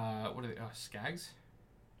 what are they? Skags?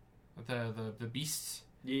 The beasts,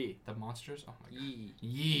 Yee. the monsters. Oh my god. Yee.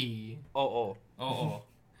 Yee. Oh.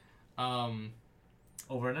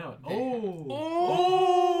 Over and out. Oh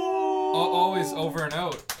is over and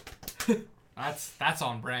out. That's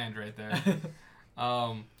on brand right there.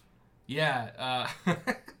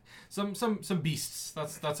 Some beasts.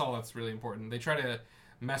 That's all that's really important. They try to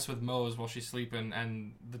mess with Mose while she's sleeping,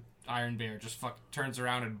 and the Iron Bear just turns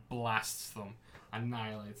around and blasts them,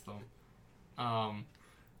 annihilates them.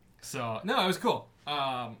 So no, it was cool.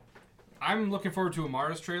 I'm looking forward to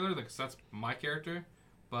Amara's trailer because that's my character.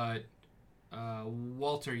 But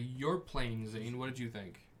Walter, you're playing Zane. What did you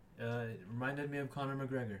think? It reminded me of Conor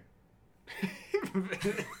McGregor.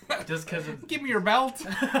 Just because of... Give me your belt.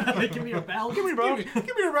 Give me your belt. Give me your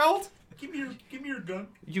belt. Give me your gun.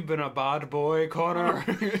 You've been a bad boy, Connor.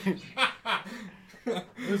 It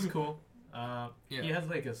was cool. Yeah. He has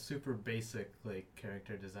like a super basic like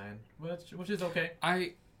character design, which is okay.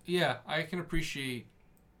 I can appreciate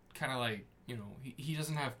kind of like, you know, he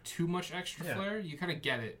doesn't have too much extra flair. You kind of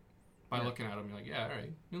get it by looking at him. You're like, yeah, all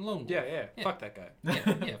right, you're lone wolf. yeah. Fuck that guy. Yeah,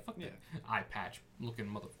 fuck that eye patch looking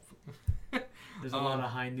motherfucker. There's a lot of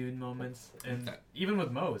high noon moments, and even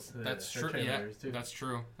with Mose, That's her true. Yeah, trailers, too. that's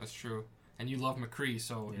true. And you love McCree,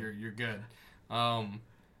 so you're good. I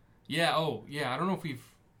don't know if we've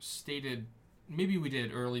stated. Maybe we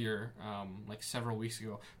did earlier, like several weeks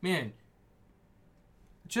ago. Man,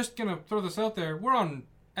 just gonna throw this out there. We're on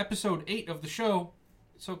episode 8 of the show,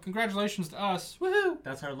 so congratulations to us. Woohoo!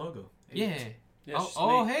 That's our logo. Yeah. Yes,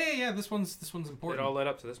 Hey, yeah. This one's important. It all led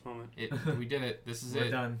up to this moment. We did it. This is We're it.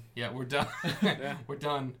 done. Yeah, we're done. Yeah. We're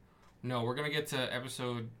done. No, we're gonna get to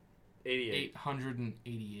episode 88.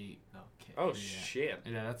 888. Okay. Oh Yeah. shit.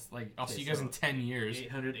 Yeah, that's like I'll Okay, see you guys so in 10 years.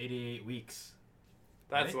 888 weeks.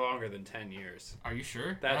 That's Right? longer than 10 years. Are you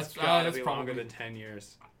sure? That's gotta that's be probably longer than 10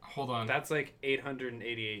 years. Hold on. That's like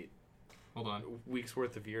 888 Hold on. weeks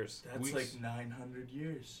worth of years. That's Weeks. like 900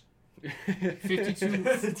 years. 52.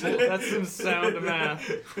 That's some sound math.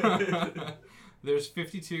 There's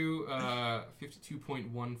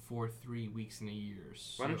 52.143 weeks in a year.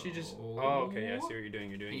 So... Why don't you just? Oh, okay. Yeah, I see what you're doing.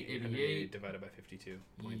 You're doing 888 divided by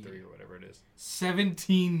 52.3 or whatever it is.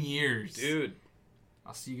 17 years. Dude,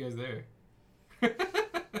 I'll see you guys there.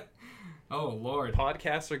 Oh, Lord.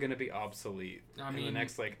 podcasts are going to be obsolete I in the mean,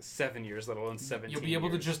 next like 7 years, let alone 17. You'll be able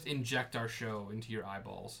to years. just inject our show into your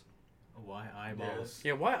eyeballs. Why eyeballs?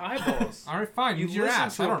 Yeah, why eyeballs? All right, fine. You Use your listen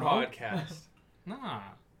ass. to I a don't know. podcast. Nah.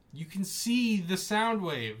 You can see the sound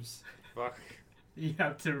waves. Fuck You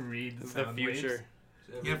have to read the, the sound future. waves.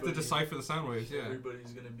 So You have to everybody- decipher the sound waves, yeah.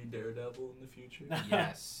 Everybody's gonna be Daredevil in the future.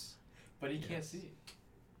 Yes. But he can't Yes. see.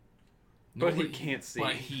 But he Nobody- can't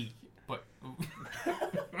see. But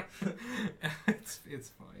it's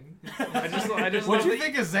fine. I just What'd love you that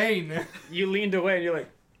think of Zane? you leaned away and you're like,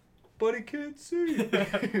 but he can't see.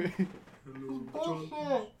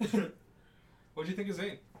 What'd you think of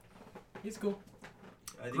Zane? He's cool.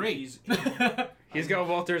 I think Great. He's got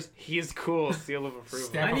Walter's "he's cool" seal of approval.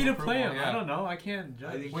 Stamp I of need to approval, play him. yeah. I don't know. I can't I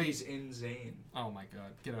judge. think Wait. he's insane. Oh my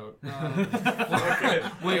god, get out. Okay.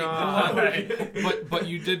 Wait, God. but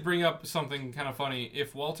you did bring up something kind of funny.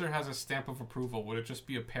 If Walter has a stamp of approval, would it just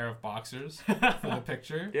be a pair of boxers for the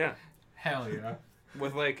picture? Yeah, Hell yeah.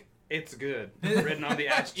 with like "it's good" written on the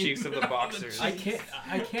ass cheeks of the boxers. I can't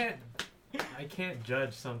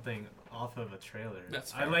judge something off of a trailer.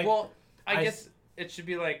 That's I fair. like. Well, I I guess it should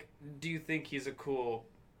be like, do you think he's a cool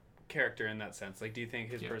character in that sense? Like, do you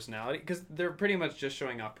think his Yeah. personality? Because they're pretty much just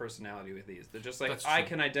showing off personality with these. They're just like, That's I true.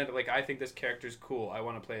 can identify. Like, I think this character's cool. I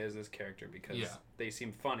want to play as this character because Yeah. they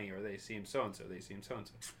seem funny, or they seem so and so. They seem so and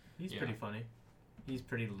so. He's Yeah. pretty funny. He's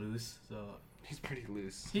pretty loose. So He's pretty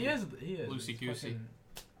loose. he is. Loosey It's goosey. fucking-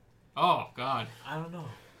 Oh god. I don't know.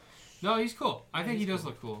 No, he's cool. I Yeah, think he he's does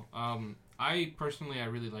cool. look cool. I personally, I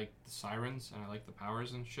really like the sirens and I like the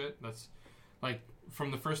powers and shit. That's like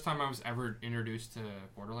from the first time I was ever introduced to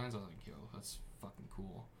Borderlands, I was like, yo, that's fucking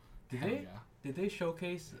cool. Did Hell they? yeah. Did they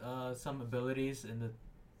showcase some abilities in the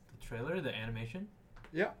trailer, the animation?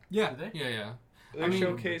 Yeah. Did they? Yeah. They I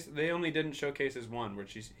mean- They only didn't showcase his one,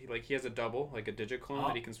 which he has a double, like a digit clone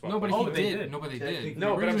that he can swap. No, but with. he they did. did. No, but they Technically. did. No,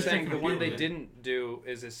 but I'm Originally saying the Strike one they did. didn't do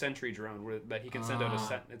is his sentry drone that he can send out a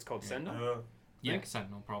set. It's called Sentinel. Yeah, Like-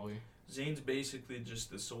 Sentinel probably. Zane's basically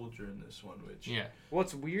just the soldier in this one, which Yeah. Well,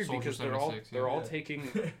 it's weird Soldier because 76, they're all yeah. taking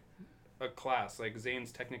a class. Like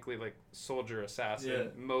Zane's technically like soldier assassin. Yeah.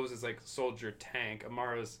 Mo's is like soldier tank.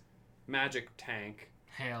 Amara's magic tank.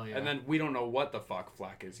 Hell yeah. And then we don't know what the fuck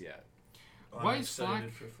Flak is yet. Why I'm is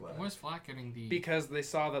excited Flak? for Flak. Why is Flak getting the? Because they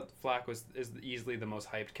saw that Flak is easily the most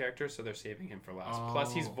hyped character, so they're saving him for last.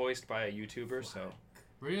 Plus, he's Oh. voiced by a YouTuber, so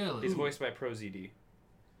Really? he's voiced by ProZD.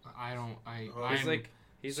 I don't. Oh.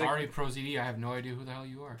 He's sorry, ProZD. I have no idea who the hell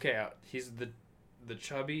you are. okay. He's the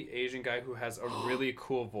chubby Asian guy who has a really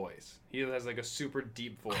cool voice. He has like a super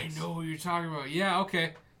deep voice. I know who you're talking about. Yeah.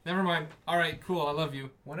 Okay. Never mind. All right. Cool. I love you.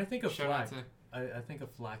 When I think of Shout out flak, to I think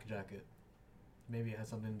of flak jacket. Maybe it has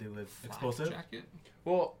something to do with Flak explosive. Jacket.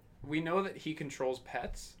 Well, we know that he controls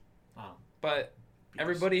pets, Oh. but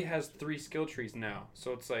everybody has 3 skill trees now,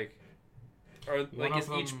 so it's like, or like One is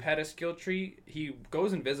of each them- pet a skill tree? He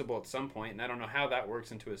goes invisible at some point, and I don't know how that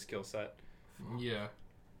works into his skill set. Yeah.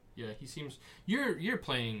 Yeah. He seems. You're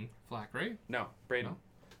playing Flak, right? No, Braden. No?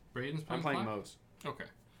 Braden's I'm playing playing Flak? Mo's. Okay.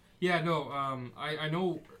 Yeah, no, I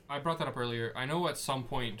know, I brought that up earlier. I know at some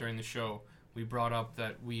point during the show, we brought up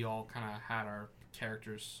that we all kind of had our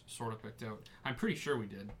characters sort of picked out. I'm pretty sure we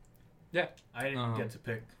did. I didn't get to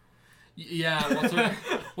pick. Yeah, Walter.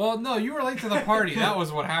 Well, no, you were late to the party. That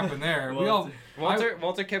was what happened there. We all.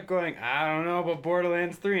 Walter kept going, I don't know about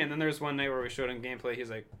Borderlands 3, and then there was one night where we showed him gameplay. He's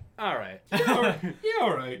like, all right. Yeah,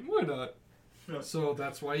 all right. Why not? So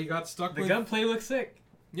that's why you got stuck The with. gunplay looks sick.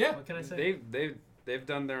 Yeah. What can I say? They've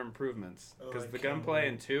done their improvements Oh, because I the can't gunplay wait.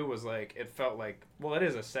 in 2 was like, it felt like, well, it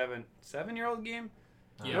is a 7-year-old game.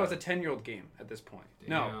 Yeah. No, it's a 10-year-old game at this point.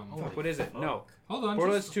 No, Damn. fuck, what is it? No, Hold on.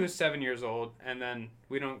 Borderlands just- 2 is 7 years old, and then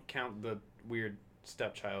we don't count the weird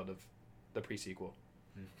stepchild of the pre-sequel,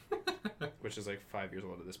 which is like 5 years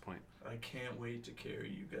old at this point. I can't wait to carry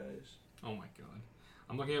you guys. Oh my god.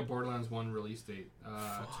 I'm looking at Borderlands 1 release date.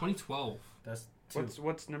 2012. That's 2.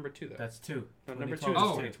 What's number 2 though? That's 2. No, number 2 is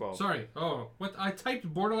 2012. 2012. Sorry. Oh, what? I typed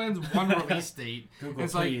Borderlands 1 release date. Google,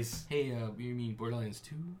 It's like, please. hey, you mean Borderlands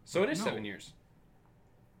 2? So it is No. 7 years.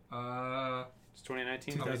 It's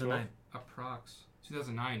 2019. 2009. Approx.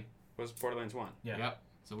 2009. Was Borderlands 1. Yeah. Yep.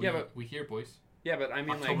 So Yeah, we here, boys. Yeah, but I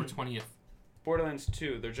mean October like 20th. Borderlands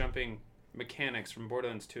 2, they're jumping mechanics from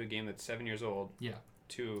Borderlands 2, a game that's 7 years old, Yeah.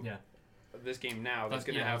 to Yeah. this game now that's That's-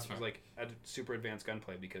 going to yeah, that's have fair. like a super advanced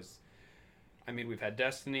gunplay because, I mean, we've had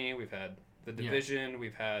Destiny, we've had The Yeah. Division,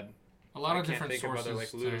 we've had A lot I of can't different think of sources. other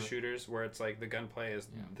like looter to- shooters where it's like the gunplay is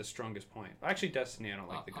Yeah. the strongest point. Actually, Destiny, I don't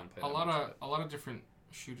like the gunplay. a that lot much, of a lot of different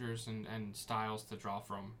shooters and styles to draw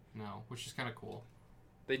from now, which is kind of cool.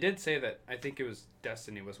 but they did say that I think it was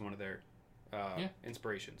Destiny was one of their Yeah.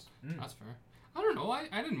 inspirations. Mm. That's fair. I don't know. I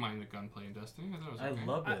didn't mind the gunplay in Destiny. I thought it was I okay.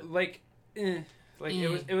 loved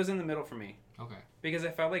it. It was in the middle for me. Okay. Because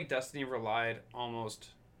I felt like Destiny relied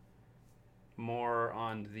almost more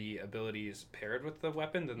on the abilities paired with the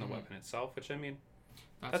weapon than the Mhm. weapon itself, which I mean,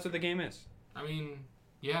 That's that's what the game is. I mean,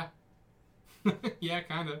 yeah. Yeah,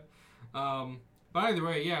 kind of. But either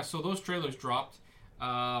way, yeah, so those trailers dropped.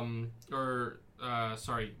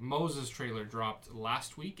 Moses' trailer dropped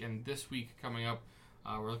last week, and this week coming up,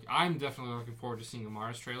 I'm definitely looking forward to seeing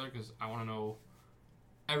Amara's trailer because I want to know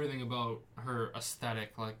everything about her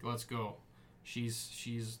aesthetic. Like, let's go.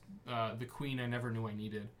 She's the queen I never knew I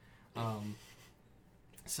needed.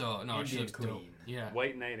 So, no, she Indian looks dope. queen. Yeah.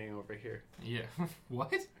 White knighting over here. Yeah.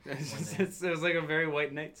 What? It was like a very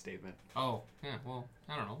white knight statement. Oh, yeah, well,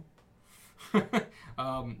 I don't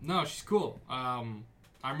know. No, she's cool.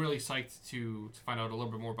 I'm really psyched to find out a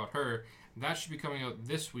little bit more about her. That should be coming out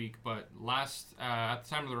this week, but at the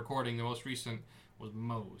time of the recording, the most recent was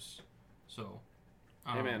Mo's. So,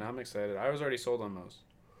 Hey man, I'm excited. I was already sold on Mo's.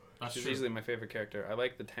 that's She's true. easily my favorite character. I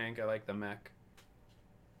like the tank. I like the mech.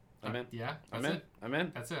 I'm in. Yeah, I'm that's in. it. I'm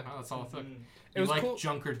in. That's it. Huh? That's all it took. Mhm. It You was like cool.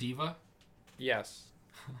 Junker Diva? Yes.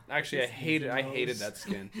 Actually, I It's hated. easy I hated Mo's. that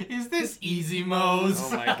skin. Is this easy, Mo's?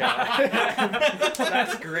 Oh my god.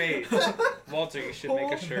 That's great. Walter, you should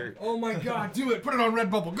make a shirt. Oh my god, do it! Put it on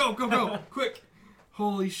Redbubble. Go, go, go! Quick!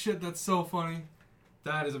 Holy shit, that's so funny.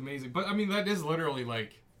 That is amazing. But I mean, that is literally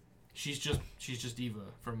like, she's just Diva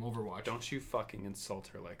from Overwatch. Don't you fucking insult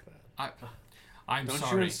her like that. I'm Don't you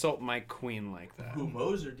sorry. insult my queen like that. Who,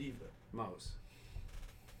 Mo's or Diva? Mo's.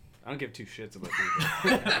 I don't give two shits about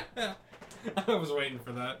people. I was waiting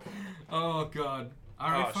for that. Oh god. All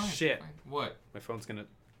right, Oh, fine. shit. Fine. What? My phone's gonna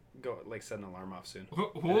go like set an alarm off soon.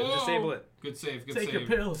 Whoa. Disable it. Good save. Good Take save. your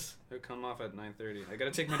pills. It'll come off at 9:30. I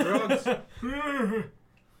gotta take my drugs.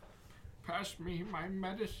 Pass me my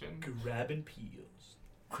medicine. Grabbing peels.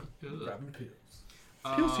 Ugh. Grabbing pills.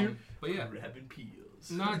 Um, here. But yeah, Grabbing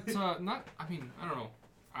peels. not. I mean, I don't know.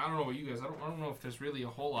 I don't know about you guys. I don't know if there's really a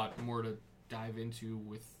whole lot more to dive into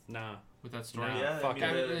with Nah. that story. Nah. Yeah, fuck I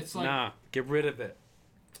mean, it. It's like Nah. Get rid of it.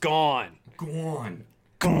 Gone. gone.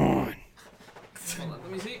 Gone. Hold on,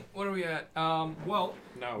 let me see. What are we at? Well,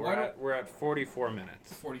 No, Why we're at 44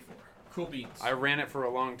 minutes. 44. Cool beans. I ran it for a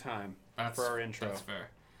long time for our intro. That's fair.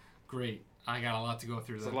 Great. I got a lot to go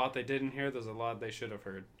through. There's a then. lot they didn't hear. There's a lot they should have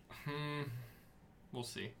heard. We'll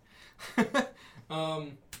see.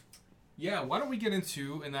 Yeah, why don't we get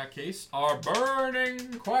into, in that case, our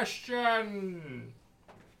burning question?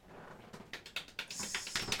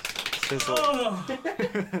 Sizzle.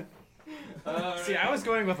 See, I was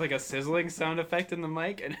going with like a sizzling sound effect in the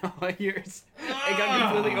mic, and now yours it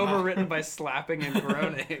got completely overwritten by slapping and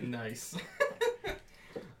groaning. Nice.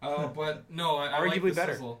 But no, I like Arguably the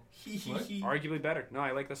better. sizzle. What? Arguably better. No,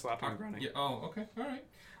 I like the slapping and groaning. Yeah. Oh, okay. All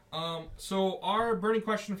right. So our burning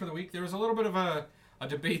question for the week, there was a little bit of a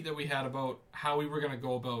debate that we had about how we were going to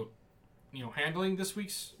go about, handling this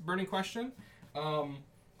week's burning question.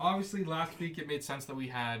 Obviously, last week it made sense that we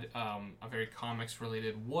had a very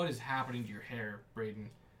comics-related. What is happening to your hair, Braden?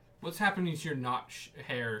 What's happening to your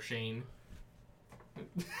hair, Shane?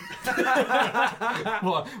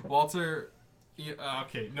 Well, Walter.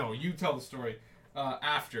 Okay, no, you tell the story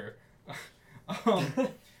after.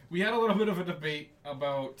 We had a little bit of a debate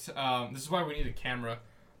about. This is why we need a camera.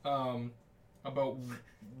 About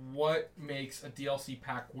what makes a DLC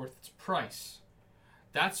pack worth its price.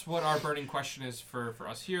 That's what our burning question is for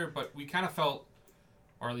us here, but we kind of felt,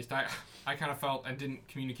 or at least I kind of felt and didn't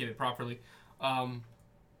communicate it properly.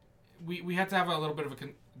 We had to have a little bit of a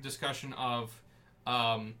discussion of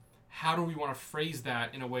how do we want to phrase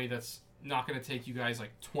that in a way that's not going to take you guys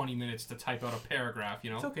like 20 minutes to type out a paragraph,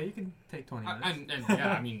 It's okay. You can take 20 minutes. And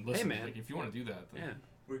yeah, I mean, listen, Hey, man. like, if you want to do that, then Yeah.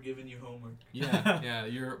 We're giving you homework. yeah,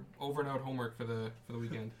 you're over and out homework for the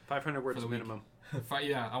weekend. 500 words For the week. minimum.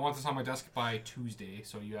 Yeah, I want this on my desk by Tuesday,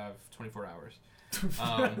 so you have 24 hours.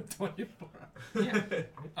 24 Yeah.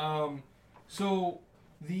 So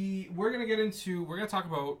we're gonna talk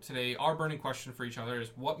about today. Our burning question for each other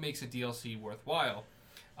is what makes a DLC worthwhile.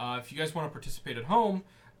 If you guys want to participate at home,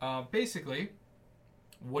 basically,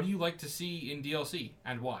 what do you like to see in DLC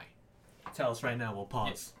and why? Tell us right now. We'll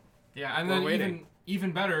pause. Yeah, and We're then waiting.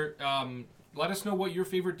 even better, let us know what your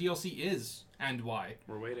favorite DLC is and why.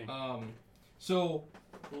 We're waiting. So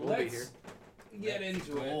We'll be here. get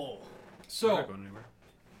into it. We're So not going anywhere.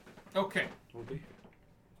 okay. We'll be here.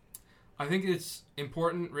 I think it's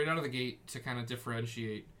important right out of the gate to kind of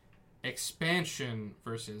differentiate expansion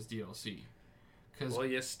versus DLC. Because Well,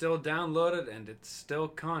 you still download it, and it's still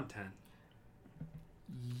content.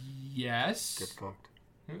 yes, fucked.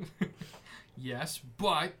 yes,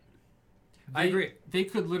 but I agree. They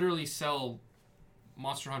could literally sell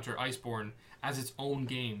Monster Hunter Iceborne as its own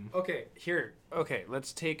game. Okay,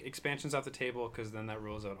 let's take expansions off the table, because then that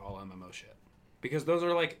rules out all MMO shit. Because those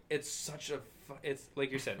are like, it's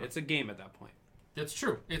like you said, it's a game at that point. That's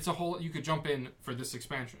true. It's a whole. You could jump in for this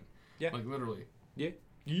expansion. Yeah. Like literally. Yeah.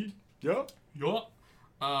 Yeah.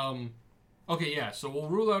 Okay, yeah, so we'll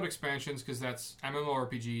rule out expansions because that's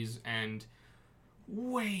MMORPGs and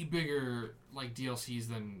way bigger like DLCs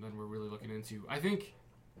than we're really looking into. I think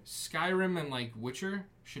Skyrim and like Witcher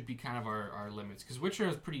should be kind of our limits because Witcher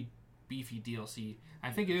is pretty beefy DLC. I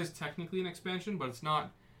think it is technically an expansion, but it's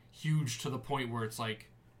not huge to the point where it's like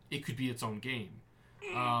it could be its own game.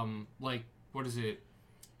 Like what is it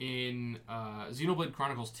in Xenoblade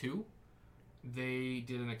Chronicles 2? They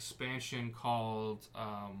did an expansion called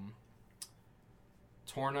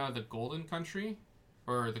Torna the Golden Country,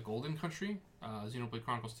 or the Golden Country, Xenoblade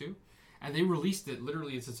Chronicles 2, and they released it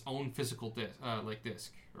literally as its own physical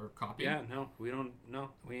disc or copy. Yeah, no,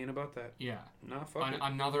 we ain't about that. Yeah. No, fuck it.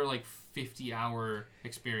 Another like 50-hour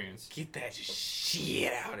experience. Get that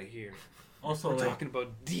shit out of here. Also, We're like, talking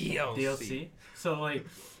about DLC. DLC. So, like,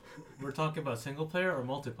 we're talking about single player or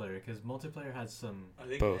multiplayer? Because multiplayer has some. I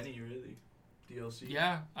think Both. any really. DLC.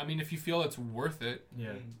 Yeah, I mean, if you feel it's worth it,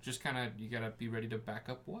 Yeah. just kind of you gotta be ready to back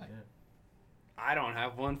up what. Yeah. I don't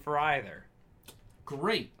have one for either.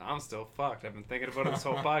 Great. I'm still fucked. I've been thinking about it this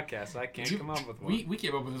whole podcast. I can't come up with one. We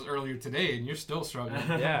came up with this earlier today, and you're still struggling.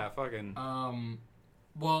 Yeah, fucking.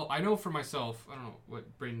 Well, I know for myself. I don't know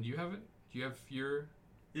what. Brayden, do you have it? Do you have your?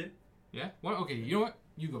 Yeah. Yeah. Well, okay. You know what?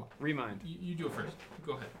 You go. Remind. You do it first.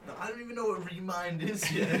 Go ahead. No, I don't even know what Remind is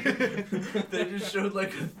yet. They just showed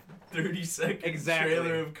like a 30-second Exactly.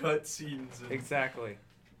 trailer of cutscenes. And, Exactly.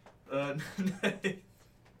 I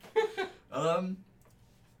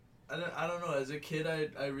don't know. As a kid,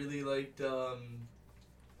 I really liked. I'm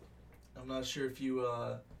not sure if you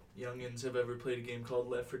youngins have ever played a game called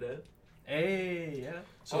Left 4 Dead. Hey, yeah.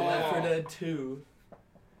 So Oh. Left 4 Dead 2.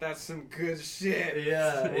 That's some good shit.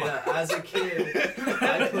 Yeah. As a kid,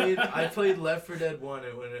 I played Left 4 Dead 1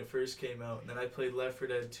 when it first came out, and then I played Left 4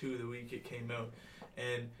 Dead 2 the week it came out,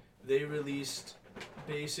 and they released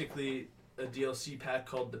basically a DLC pack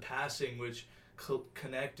called The Passing, which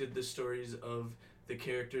connected the stories of the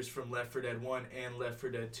characters from Left 4 Dead 1 and Left 4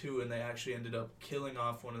 Dead 2, and they actually ended up killing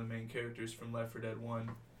off one of the main characters from Left 4 Dead 1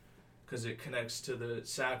 because it connects to the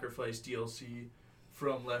Sacrifice DLC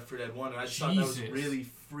from Left 4 Dead 1. And I just thought that was Jesus. really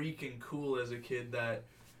freaking cool as a kid that,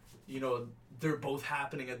 you know, they're both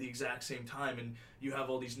happening at the exact same time, and you have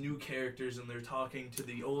all these new characters and they're talking to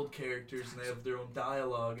the old characters and they have their own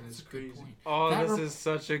dialogue, and it's That's a good crazy. point. Oh, That this re- is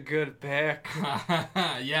such a good pick.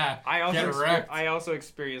 Yeah. I Get wrecked. also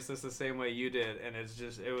experienced this the same way you did, and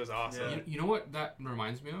it was awesome. Yeah. You know what that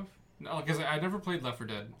reminds me of? No, because I never played Left 4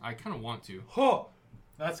 Dead. I kind of want to. Oh,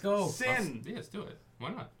 Let's go. sin. Yeah, let's do it.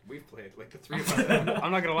 Why not? We've played like the three of us.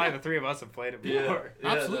 I'm not gonna lie, the three of us have played it before.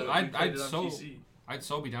 Absolutely. we I'd played it on so- PC. I'd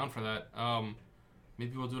so be down for that.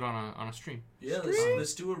 Maybe we'll do it on a stream. Yeah,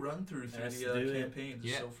 let's do a run through Let's the do it. campaigns.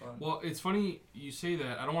 It's Yeah. so fun. Well, it's funny you say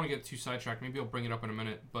that. I don't want to get too sidetracked. Maybe I'll bring it up in a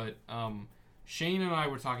minute. But Shane and I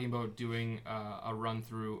were talking about doing a run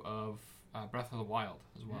through of Breath of the Wild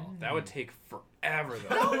as well. That would take forever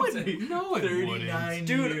though. No, it 39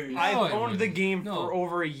 Dude, years. I've No, it owned the wouldn't. game No. for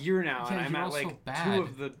over a year now, Yeah, and I'm you're at also like bad. 2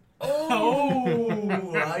 of the.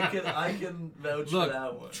 Oh, I can vouch Look, for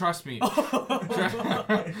that one. trust me.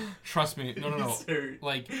 Trust me. No. Sir.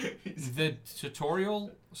 Like the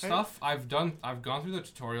tutorial stuff, I've gone through the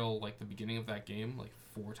tutorial like the beginning of that game like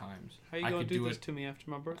 4 times. How you I gonna could do do this it. to me after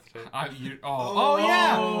my birthday? Oh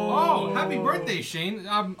yeah! Oh. Oh, happy birthday, Shane!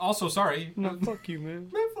 I'm also sorry. No, fuck you, man.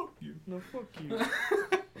 Man, fuck you. No, fuck you.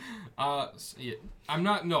 Yeah, I'm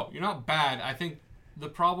not. No, you're not bad. I think the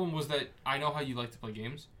problem was that I know how you like to play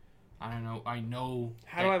games. I know.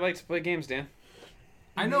 How do I like to play games, Dan?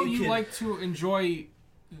 I know you Naked. like to enjoy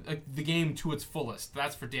the game to its fullest.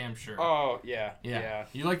 That's for damn sure. Oh, yeah.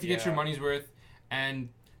 You like to get your Yeah. money's worth, and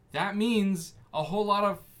that means a whole lot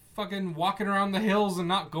of fucking walking around the hills and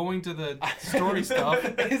not going to the story stuff.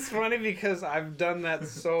 It's funny because I've done that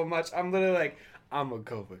so much. I'm literally like, I'm gonna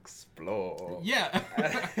go explore. Yeah.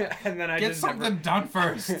 And then I Get just something done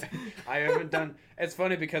first. I haven't done. It's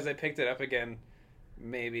funny because I picked it up again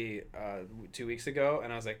maybe 2 weeks ago,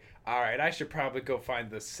 and I was like, all right, I should probably go find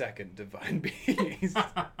the second Divine Beast.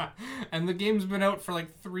 And the game's been out for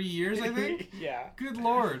like 3 years, I think. Yeah. Good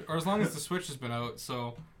lord. Or as long as the Switch has been out,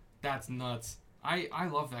 so that's nuts. I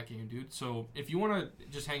love that game, dude. So if you want to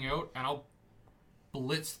just hang out and I'll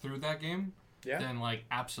blitz through that game, Yeah. then like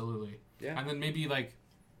absolutely. Yeah. And then maybe like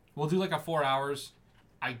we'll do like a 4 hours.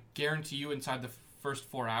 I guarantee you inside the first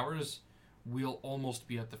 4 hours we'll almost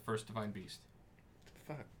be at the first Divine Beast.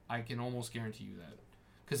 Fuck. I can almost guarantee you that.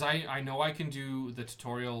 Because I know I can do the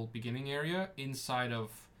tutorial beginning area inside of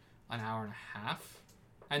an hour and a half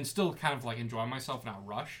and still kind of like enjoy myself and not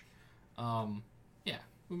rush. Yeah,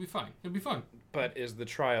 it'll be fine. It'll be fun. But is the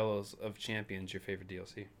Trials of Champions your favorite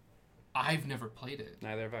DLC? I've never played it.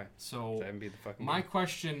 Neither have I. So I haven't beat the fucking my game.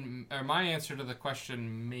 question, or my answer to the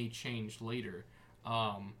question may change later.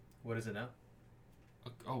 What is it now?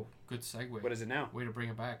 Oh, good segue. What is it now? Way to bring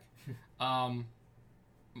it back.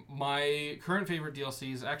 My current favorite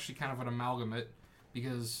DLC is actually kind of an amalgamate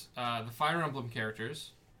because the Fire Emblem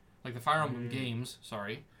characters, like the Fire Emblem games,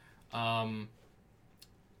 sorry,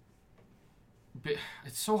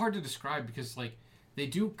 it's so hard to describe because like they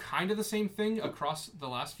do kind of the same thing across the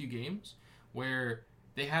last few games where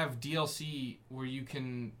they have DLC where you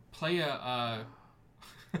can play a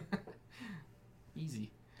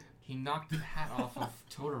easy. He knocked the hat off of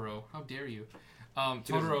Totoro. How dare you?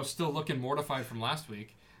 Totoro's still looking mortified from last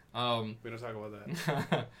week. We don't talk about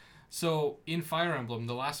that. So in Fire Emblem,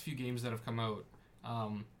 the last few games that have come out,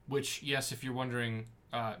 which yes, if you're wondering,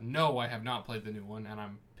 no, I have not played the new one, and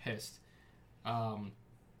I'm pissed.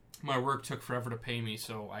 My work took forever to pay me,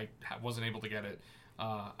 so I wasn't able to get it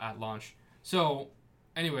at launch. So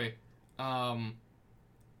anyway,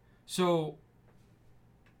 so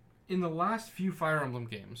in the last few Fire Emblem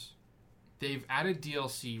games, they've added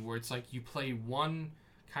DLC where it's like you play one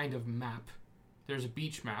kind of map. There's a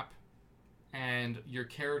beach map, and your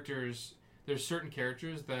characters. There's certain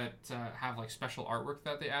characters that have like special artwork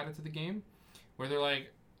that they added to the game, where they're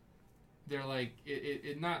like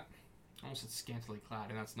it not almost it's scantily clad,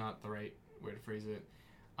 and that's not the right way to phrase it.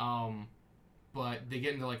 But they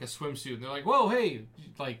get into like a swimsuit, and they're like, "Whoa, hey!"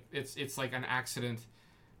 Like it's like an accident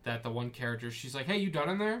that the one character, she's like, "Hey, you done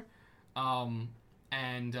in there?" And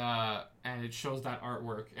it shows that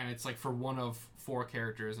artwork, and it's like for one of 4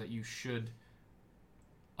 characters that you should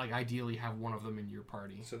like ideally have one of them in your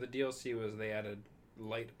party. So the DLC was they added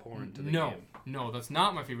light porn to the No, game. no, that's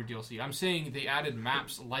not my favorite DLC. I'm saying they added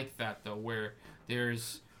maps like that though, where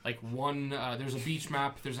there's like one, there's a beach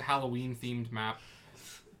map, there's a Halloween themed map.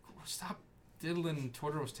 Stop diddling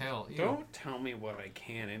Totoro's tail. Ew. Don't tell me what I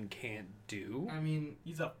can and can't do. I mean,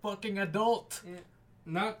 He's a fucking adult.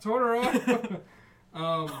 not Totoro.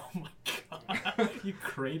 Oh my god. You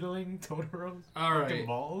cradling Totoro's All fucking right.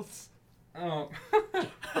 balls? Oh.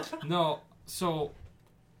 No, so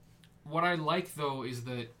what I like though is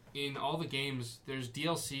that in all the games there's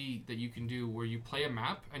DLC that you can do where you play a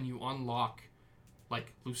map and you unlock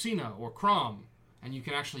like Lucina or Crom, and you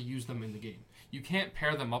can actually use them in the game. You can't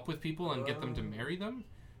pair them up with people and get them to marry them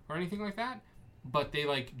or anything like that, but they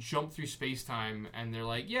like jump through space-time and they're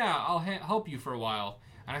like, yeah, I'll help you for a while.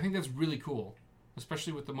 And I think that's really cool,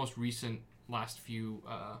 especially with the most recent last few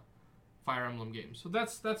Fire Emblem games. So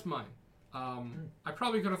that's mine. I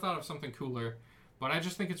probably could have thought of something cooler, but I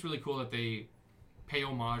just think it's really cool that they pay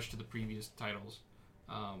homage to the previous titles.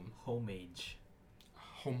 Homage.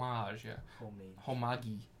 Homage, yeah. Homage.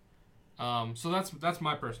 Homagi. So that's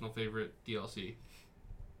my personal favorite DLC.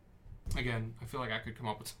 Again, I feel like I could come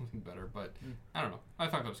up with something better, but I don't know. I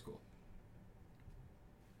thought that was cool.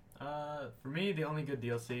 For me, the only good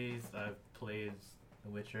DLCs I've played is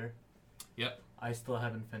The Witcher. Yep. I still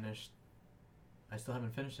haven't finished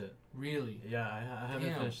it. Really? Yeah, I haven't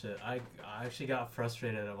Damn. finished it. I actually got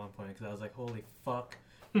frustrated at one point because I was like, holy fuck,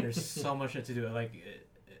 there's so much shit to do. Like,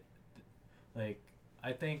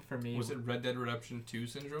 I think for me... Was it Red Dead Redemption 2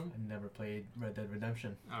 syndrome? I never played Red Dead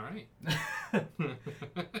Redemption. All right.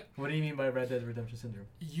 What do you mean by Red Dead Redemption syndrome?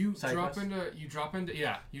 You Side drop quests? into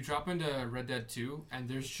Red Dead 2, and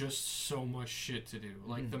there's just so much shit to do.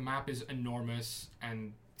 Like the map is enormous,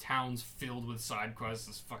 and towns filled with side quests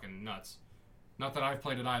is fucking nuts. Not that I've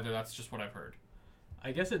played it either. That's just what I've heard.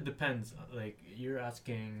 I guess it depends. Like, you're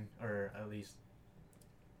asking, or at least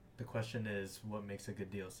the question is, what makes a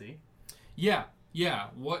good DLC? Yeah.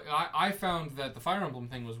 What I found that the Fire Emblem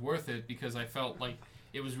thing was worth it because I felt like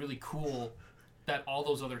it was really cool that all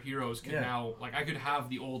those other heroes could now, like, I could have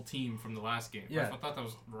the old team from the last game. Yeah. I thought that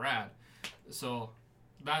was rad. So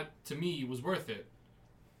that to me was worth it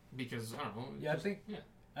because I don't know. Yeah, just,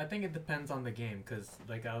 I think it depends on the game because,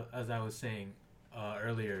 like, as I was saying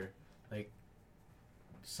earlier, like,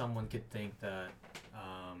 someone could think that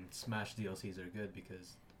Smash DLCs are good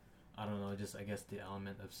because, I don't know, just I guess the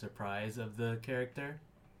element of surprise of the character.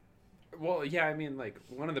 Well, yeah, I mean, like,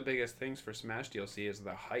 one of the biggest things for Smash DLC is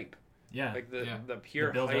the hype. Yeah. Like, the pure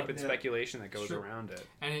The build hype up. and speculation that goes around it.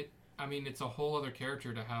 And it's a whole other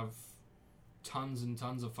character to have tons and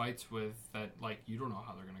tons of fights with that, like, you don't know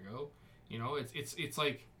how they're gonna go. You know, it's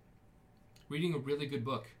like reading a really good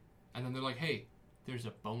book, and then they're like, hey, there's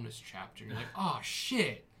a bonus chapter. And you're like, oh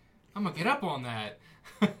shit, I'm gonna get up on that.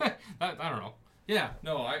 I don't know. Yeah,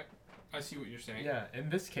 no, I see what you're saying. Yeah, in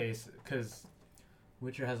this case, because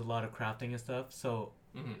Witcher has a lot of crafting and stuff, so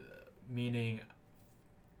meaning,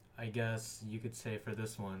 I guess you could say for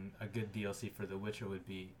this one, a good DLC for The Witcher would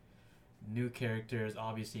be new characters,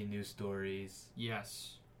 obviously new stories.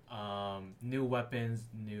 Yes. New weapons,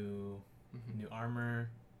 new armor,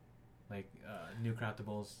 like new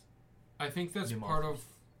craftables. I think that's New part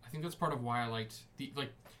monsters. of why I liked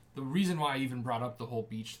the reason why I even brought up the whole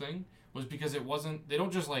beach thing was because they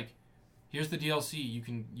don't just like, here's the DLC, you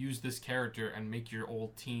can use this character and make your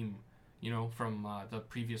old team, you know, from the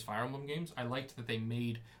previous Fire Emblem games. I liked that they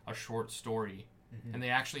made a short story and they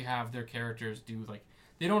actually have their characters do, like,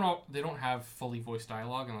 they don't have fully voiced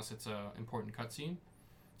dialogue unless it's a important cutscene,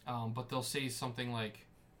 but they'll say something like,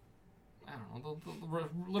 I don't know, the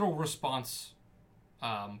little response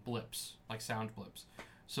blips, like sound blips.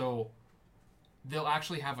 So they'll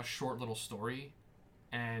actually have a short little story,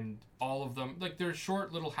 and all of them, like, they're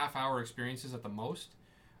short little half-hour experiences at the most,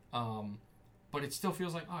 but it still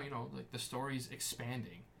feels like, oh, you know, like the story's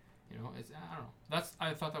expanding. You know, I don't know.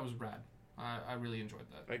 I thought that was rad. I really enjoyed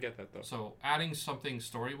that. I get that, though. So adding something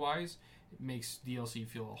story-wise, it makes DLC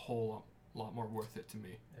feel a whole lot more worth it to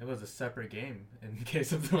me. It was a separate game in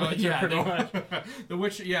case of The Witcher, Yeah, pretty much. The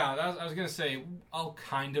Witcher. Yeah, I was gonna say I'll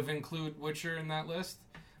kind of include Witcher in that list,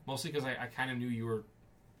 mostly because I kind of knew you were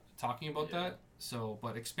talking about that. So,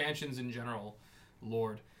 but expansions in general,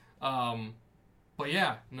 Lord. But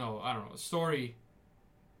yeah, no, I don't know. Story,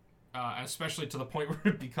 especially to the point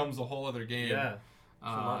where it becomes a whole other game. Yeah.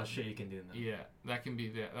 There's a lot of shit you can do in that. Yeah, that can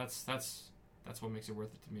be that's what makes it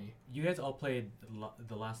worth it to me. You guys all played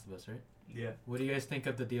The Last of Us, right? Yeah. What do you guys think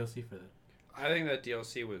of the DLC for that? I think that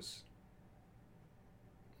DLC was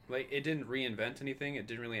like it didn't reinvent anything. It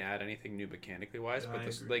didn't really add anything new mechanically wise. Yeah, But I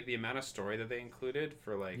this, agree. like the amount of story that they included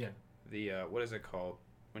for like Yeah. the what is it called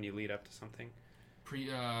when you lead up to something?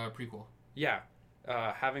 Prequel. Yeah,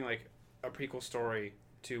 having like a prequel story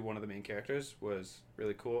to one of the main characters was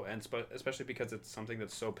really cool, and especially because it's something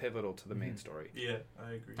that's so pivotal to the main story. Yeah,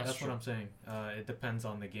 I agree. That's That's true. what I'm saying. It depends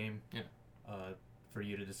on the game. Yeah. For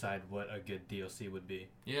you to decide what a good DLC would be.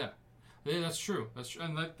 Yeah, that's true. That's true.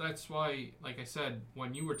 And that's why, like I said,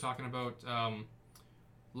 when you were talking about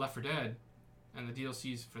Left 4 Dead and the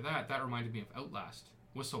DLCs for that reminded me of Outlast,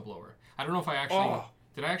 Whistleblower. I don't know if I actually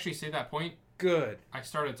did I actually say that point. Good. I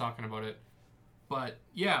started talking about it, but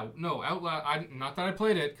yeah, no, Outlast. Not that I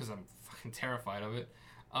played it because I'm fucking terrified of it.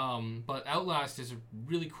 But Outlast is a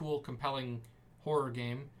really cool, compelling horror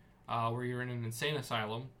game where you're in an insane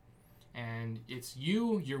asylum, and it's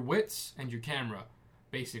you, your wits, and your camera,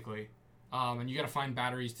 basically. And you got to find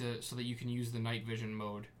batteries so that you can use the night vision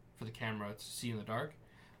mode for the camera to see in the dark.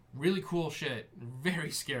 Really cool shit.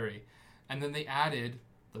 Very scary. And then they added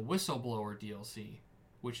the Whistleblower DLC,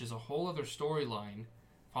 which is a whole other storyline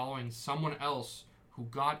following someone else who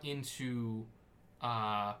got into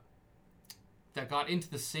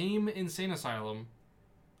the same insane asylum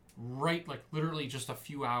right, like literally just a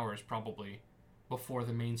few hours probably before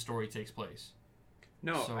the main story takes place.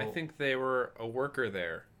 No, So- I think they were a worker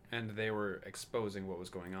there, and they were exposing what was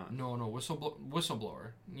going on. No,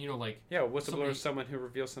 whistleblower. You know, like Yeah, a whistleblower Somebody- is someone who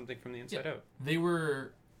reveals something from the inside out. they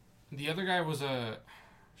were. The other guy was a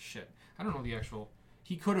shit. I don't know the actual.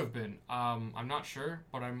 He could have been. I'm not sure,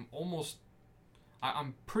 but I'm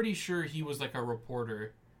pretty sure he was like a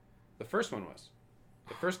reporter. The first one was.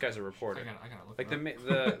 The first guy's a I reporter. gotta look. Like it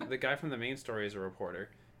the up. the guy from the main story is a reporter.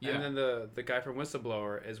 Yeah. And then the guy from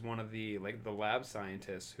Whistleblower is one of the lab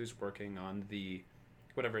scientists who's working on the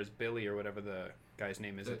whatever is Billy or whatever the guy's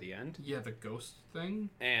name is at the end. Yeah, the ghost thing.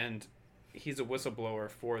 And he's a whistleblower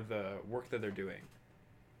for the work that they're doing.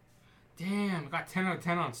 Damn, I got 10 out of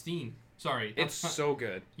 10 on Steam. Sorry. It's so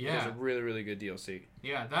good. Yeah. It's a really, really good DLC.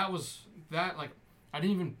 Yeah, I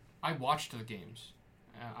watched the games.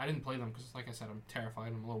 I didn't play them because, like I said, I'm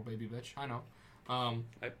terrified. I'm a little baby bitch. I know. I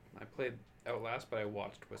played Outlast, but I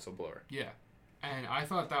watched Whistleblower. Yeah, and I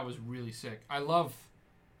thought that was really sick. I love,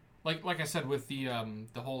 like I said, with the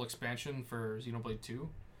whole expansion for Xenoblade 2,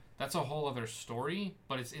 that's a whole other story,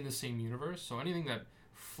 but it's in the same universe. So anything that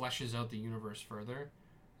fleshes out the universe further,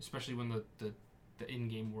 especially when the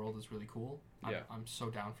in-game world is really cool, Yeah. I'm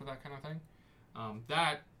so down for that kind of thing.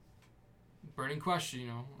 That burning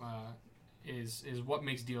question, is what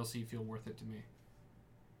makes DLC feel worth it to me.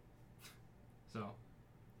 So.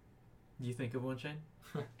 You think of one, Shane?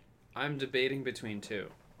 I'm debating between two.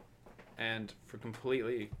 And for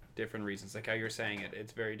completely different reasons. Like how you're saying it,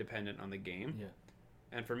 it's very dependent on the game. Yeah.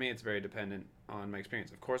 And for me, it's very dependent on my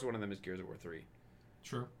experience. Of course, one of them is Gears of War 3.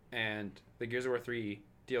 True. And the Gears of War 3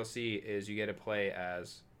 DLC is you get to play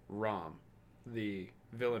as Rom, the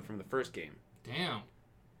villain from the first game. Damn.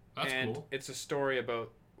 That's and cool. it's a story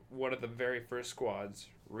about one of the very first squads,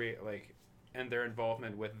 and their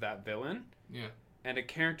involvement with that villain. Yeah. And a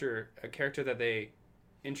character that they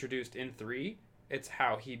introduced in 3, it's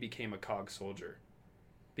how he became a COG soldier.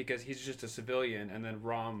 Because he's just a civilian, and then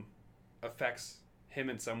Rom affects him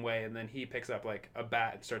in some way, and then he picks up like a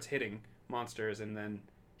bat and starts hitting monsters, and then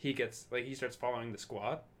he starts following the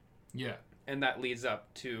squad, Yeah. and that leads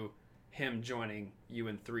up to him joining you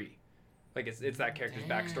in 3. Like it's that character's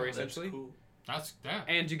Damn. backstory That's essentially. cool. That's that.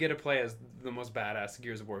 And you get to play as the most badass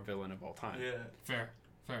Gears of War villain of all time. Yeah. Fair.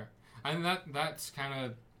 And that's kind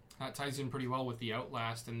of that ties in pretty well with the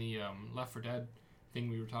Outlast and the Left 4 Dead thing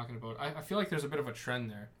we were talking about. I feel like there's a bit of a trend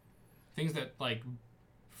there. Things that like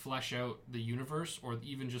flesh out the universe or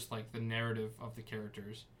even just like the narrative of the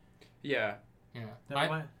characters. Yeah. Yeah.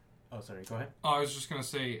 Oh, sorry. Go ahead. I was just gonna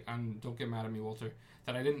say, and don't get mad at me, Walter,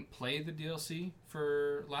 that I didn't play the DLC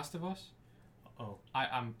for Last of Us. Oh.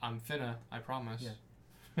 I'm finna. I promise.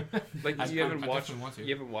 Yeah. Like I you haven't watched definitely want to.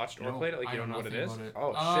 you haven't watched or No, played it? Like I you don't know what it nothing is? about it.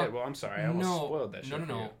 Oh shit, well I'm sorry, I almost spoiled that shit. for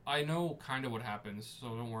No. you. I know kind of what happens, so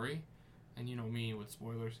don't worry. And you know me with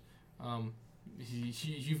spoilers.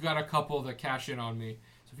 You've got a couple that cash in on me,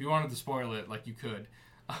 so if you wanted to spoil it, like you could.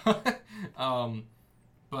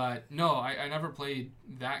 But no, I never played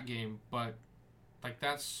that game, but like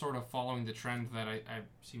that's sort of following the trend that I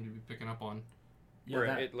seem to be picking up on Yeah, where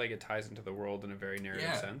that, it ties into the world in a very narrative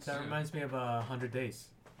Yeah, sense. that reminds me of 100 Days.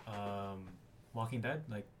 Walking Dead,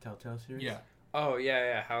 like Telltale series. Yeah, Oh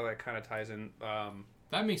yeah, how that kind of ties in.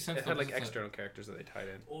 that makes sense. It though, had like 'cause it's external characters that they tied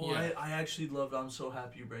in. Oh, Yeah. I actually loved. I'm so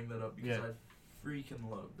happy you bring that up because Yeah. I freaking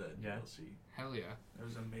loved that Yeah. DLC. Hell yeah. It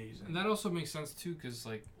was amazing. And that also makes sense too, because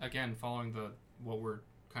like again, following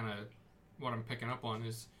what I'm picking up on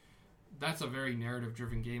is that's a very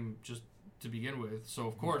narrative-driven game just to begin with. So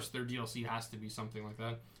of course their DLC has to be something like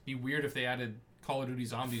that. Be weird if they added Call of Duty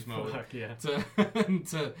Zombies mode Fuck yeah. to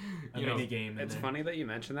A you know. mini game. It's funny that you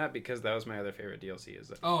mentioned that because that was my other favorite DLC.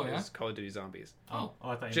 Is Oh, yeah? is Call of Duty Zombies. Oh,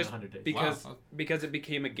 I thought you Just meant 100 Days. because Wow. because it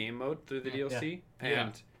became a game mode through the Yeah. DLC, Yeah.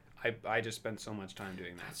 and I just spent so much time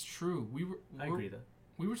doing that. That's true. I agree though.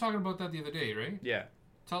 We were talking about that the other day, right? Yeah,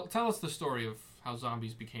 Tell us the story of how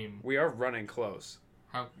zombies became. we are running close.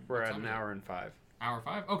 How We're what at time an is it? hour and 5. Hour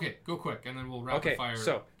 5. Okay, go quick, and then we'll rapid Okay, fire.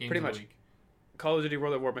 so, games pretty of the much. week. Call of Duty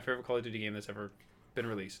World at War, my favorite Call of Duty game that's ever been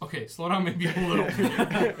released. Okay, slow down maybe a little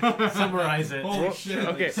bit. Summarize it. Holy Well, shit.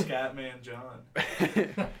 okay. Like Scatman John.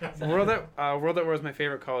 World at War is my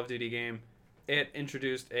favorite Call of Duty game. It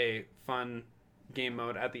introduced a fun game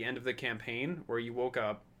mode at the end of the campaign where you woke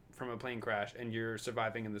up from a plane crash and you're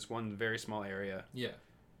surviving in this one very small area Yeah.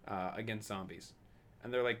 against zombies.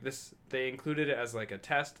 And they're like this. They included it as like a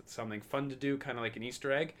test, something fun to do, kind of like an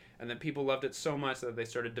Easter egg. And then people loved it so much that they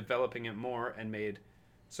started developing it more and made.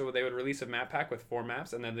 So they would release a map pack with 4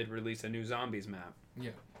 maps, and then they'd release a new zombies map.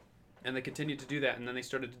 Yeah. And they continued to do that, and then they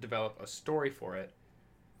started to develop a story for it.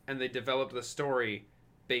 And they developed the story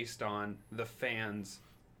based on the fans'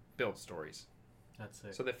 built stories. That's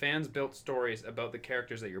it. So the fans built stories about the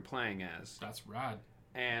characters that you're playing as, That's rad.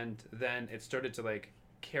 and then it started to like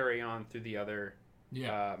carry on through the other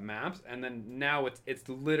Yeah. maps, and then now it's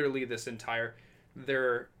literally this entire.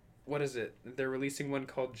 What is it? They're releasing one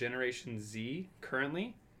called Generation Z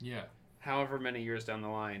currently. Yeah. However many years down the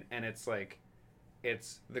line, and it's like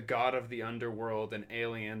it's the god of the underworld and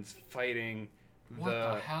aliens fighting What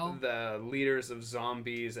the hell? the leaders of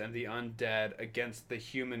zombies and the undead against the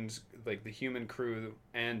humans, like the human crew,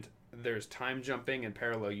 and there's time jumping and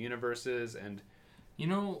parallel universes, and You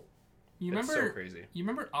know, you it's remember so crazy. you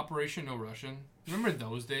remember Operation No Russian? You remember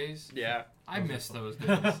those days? Yeah. I miss those days.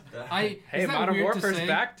 I Hey, is that Modern weird to Warfare's say?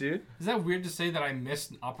 back, dude. Is that weird to say that I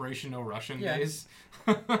miss Operation No Russian Yeah. days?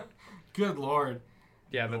 Good lord.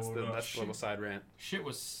 Yeah, No that's a little Russian. side rant. Shit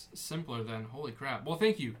was simpler then. Holy crap. Well,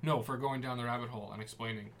 thank you, for going down the rabbit hole and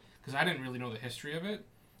explaining. Because I didn't really know the history of it.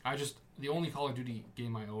 The only Call of Duty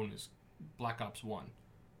game I own is Black Ops 1.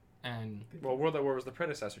 And, Well, World at War was the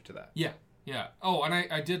predecessor to that. yeah. Oh, and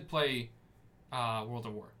I did play World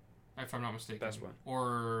at War, if I'm not mistaken. Best one.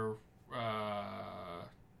 Or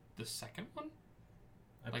the second one?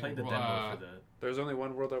 I like, played the demo for the. There's only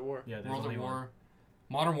one World at War. Yeah, there's World only at War. one.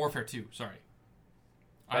 Modern Warfare 2, sorry.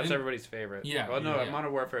 I That's didn't- everybody's favorite. Yeah, Well, no, yeah.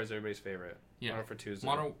 Modern Warfare is everybody's favorite. Yeah. Modern Warfare 2 is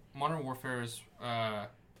Modern Warfare is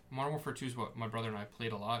Modern Warfare 2 is what my brother and I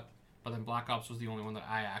played a lot, but then Black Ops was the only one that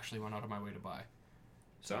I actually went out of my way to buy.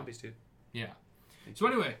 So, zombies, dude. yeah. So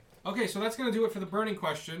anyway, okay, so that's gonna do it for the burning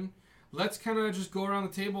question. Let's kind of just go around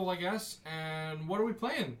the table, I guess. And what are we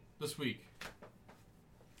playing this week?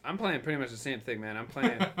 I'm playing pretty much the same thing, man.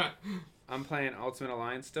 I'm playing Ultimate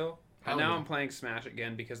Alliance still. Hell And now yeah. I'm playing Smash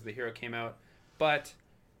again because the Hero came out. But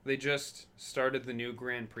they just started the new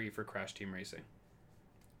Grand Prix for Crash Team Racing.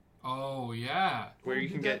 Oh yeah. Where you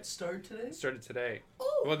can Did that get start today. it started today.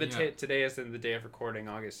 Oh. Well, Yeah. today is the day of recording,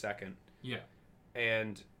 August 2nd. Yeah.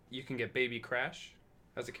 And you can get Baby Crash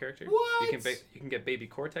as a character. What? You can get Baby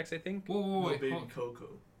Cortex, I think. Whoa, No, wait, baby hold, Coco.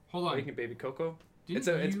 hold Or on. you can Baby Coco. Didn't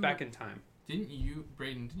It's you- back in time. Didn't you,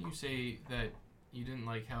 Brayden? Didn't you say that you didn't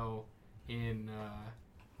like how in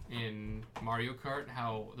Mario Kart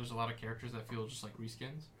how there's a lot of characters that feel just like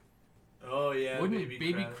reskins? Oh yeah, Wouldn't Baby,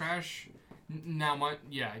 Baby Crash. Crash? Now,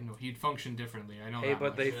 I know he'd function differently. I know. Hey, that but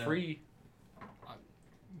much. they Yeah. free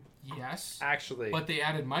Yes, actually. but they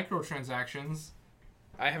added microtransactions.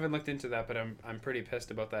 I haven't looked into that, but I'm pretty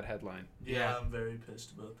pissed about that headline. Yeah, Yeah. I'm very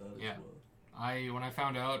pissed about that Yeah. as well. When I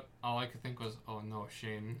found out, all I could think was, "Oh no,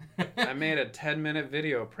 Shane." I made a 10-minute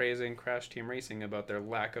video praising Crash Team Racing about their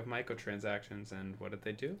lack of microtransactions, and what did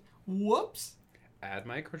they do? Whoops. Add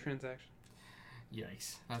microtransactions.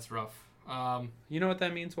 Yikes, that's rough. You know what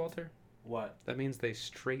that means, Walter? What? That means they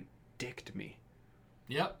straight dicked me.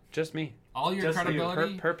 Yep. Just me. All your Just you.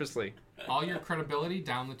 credibility, Purposely. all your credibility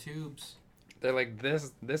down the tubes. They're like,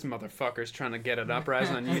 this motherfucker's trying to get an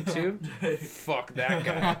uprising on YouTube. Fuck that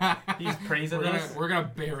guy. He's praising we're gonna, us. We're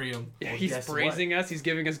gonna bury him. Yeah, Well, he's guess praising us. He's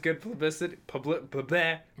giving us good publicity.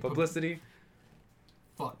 Publicity.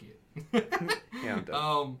 Fuck it. Yeah, I'm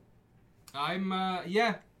done. I'm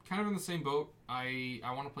kind of in the same boat. I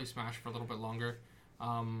want to play Smash for a little bit longer.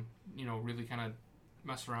 Really kind of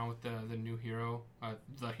mess around with the new hero,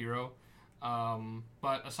 the hero.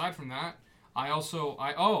 But aside from that, I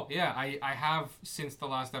have since the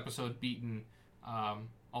last episode beaten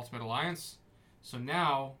Ultimate Alliance. So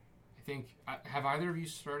now I think have either of you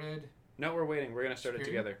started? No, we're waiting. We're gonna start it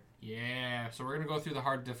together. Yeah, so we're gonna go through the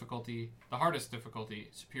hardest difficulty,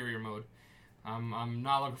 Superior mode. I'm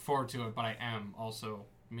not looking forward to it, but I am also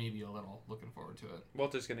maybe a little looking forward to it.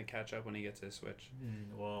 Walter's gonna catch up when he gets his Switch.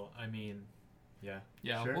 Well, I mean, yeah.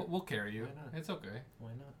 Yeah, sure. we'll carry you. Why not? It's okay.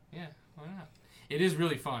 Why not? Yeah, why not? It is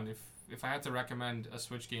really fun. If I had to recommend a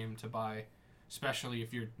Switch game to buy, especially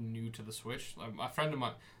if you're new to the Switch, a friend of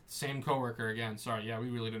mine, same coworker again. Sorry, yeah, we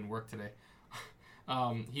really didn't work today.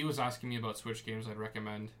 He was asking me about Switch games I'd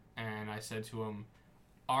recommend, and I said to him,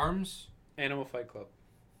 ARMS. Animal Fight Club.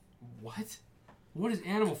 What? What is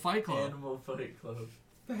Animal Fight Club? Animal Fight Club. What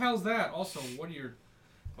the hell's that? Also, what are your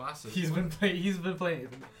glasses? He's been playing.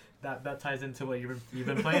 That ties into what you've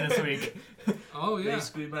been playing this week. Oh yeah.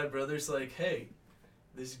 Basically, my brother's like, "Hey,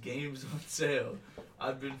 this game's on sale.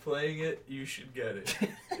 I've been playing it. You should get it."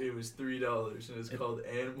 It was $3, and it's called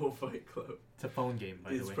Animal Fight Club. It's a phone game,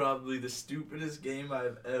 by the way. It's probably the stupidest game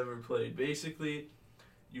I've ever played. Basically,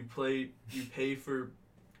 you pay for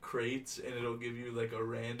crates, and it'll give you like a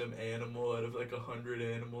random animal out of like 100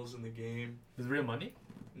 animals in the game. Is it real money?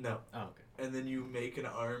 No. Oh, okay. And then you make an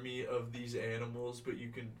army of these animals, but you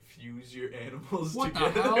can fuse your animals What the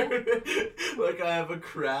together. Like I have a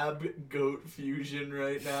crab goat fusion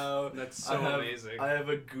right now. That's so amazing. I have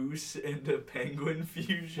a goose and a penguin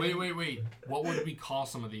fusion. Wait. What would we call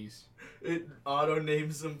some of these? It auto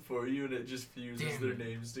names them for you, and it just fuses Damn. their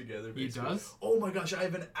names together. It Basically. does? Oh my gosh! I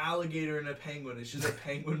have an alligator and a penguin. It's just a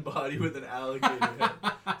penguin body with an alligator head.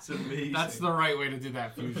 It's amazing. That's the right way to do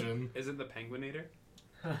that fusion. Is it the Penguinator?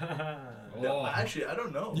 No, actually, I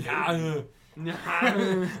don't know.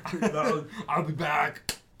 I'll be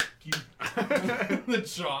back. The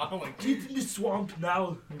jaw, like, Get in the swamp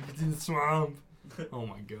now. get in the swamp. Oh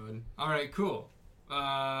my god. Alright, cool.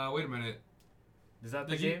 Wait a minute. Is that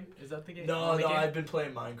the Did you- game? Is that the game? No, Only game? I've been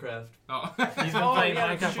playing Minecraft. Oh. He's been playing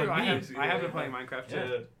Minecraft that's for true. I me. have been playing Minecraft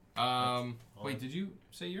too. Yeah. Wait, did you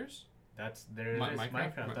say yours? That's there. It is.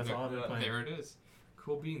 Minecraft. That's all I've been playing. There it is.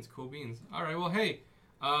 Cool beans. Alright, well, hey.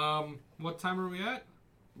 What time are we at?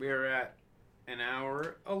 We're at an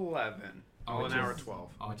hour 11. Oh, An hour 12.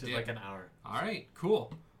 Oh, Which is damn. like an hour. Alright,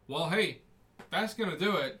 cool. Well, hey, that's gonna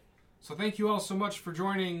do it. So thank you all so much for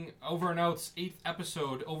joining Over and Out's 8th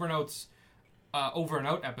episode. Over and Out's Over and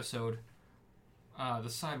Out episode.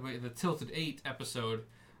 The Tilted 8 episode.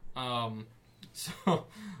 Yeah,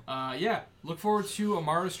 look forward to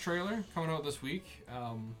Amara's trailer coming out this week.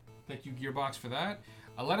 Thank you, Gearbox, for that.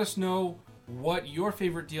 Let us know what your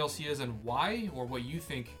favorite DLC is and why, or what you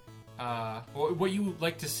think, or what you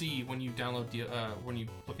like to see when you download, when you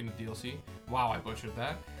look into DLC. Wow, I butchered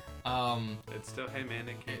that. It's still, hey man,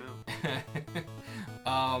 it came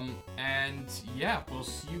out. And yeah, we'll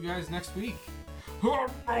see you guys next week.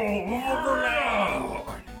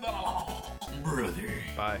 Brother.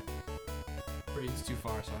 Bye. Brain's too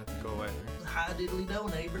far, so I have to Go away. Hi diddly do,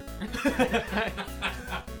 neighbor.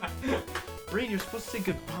 Breen, you're supposed to say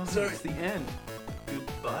goodbye. Sorry. It's the end.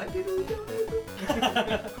 Goodbye diddly do,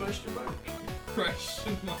 neighbor. Question mark.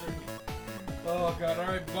 Question mark. Oh god,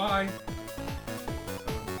 alright, bye.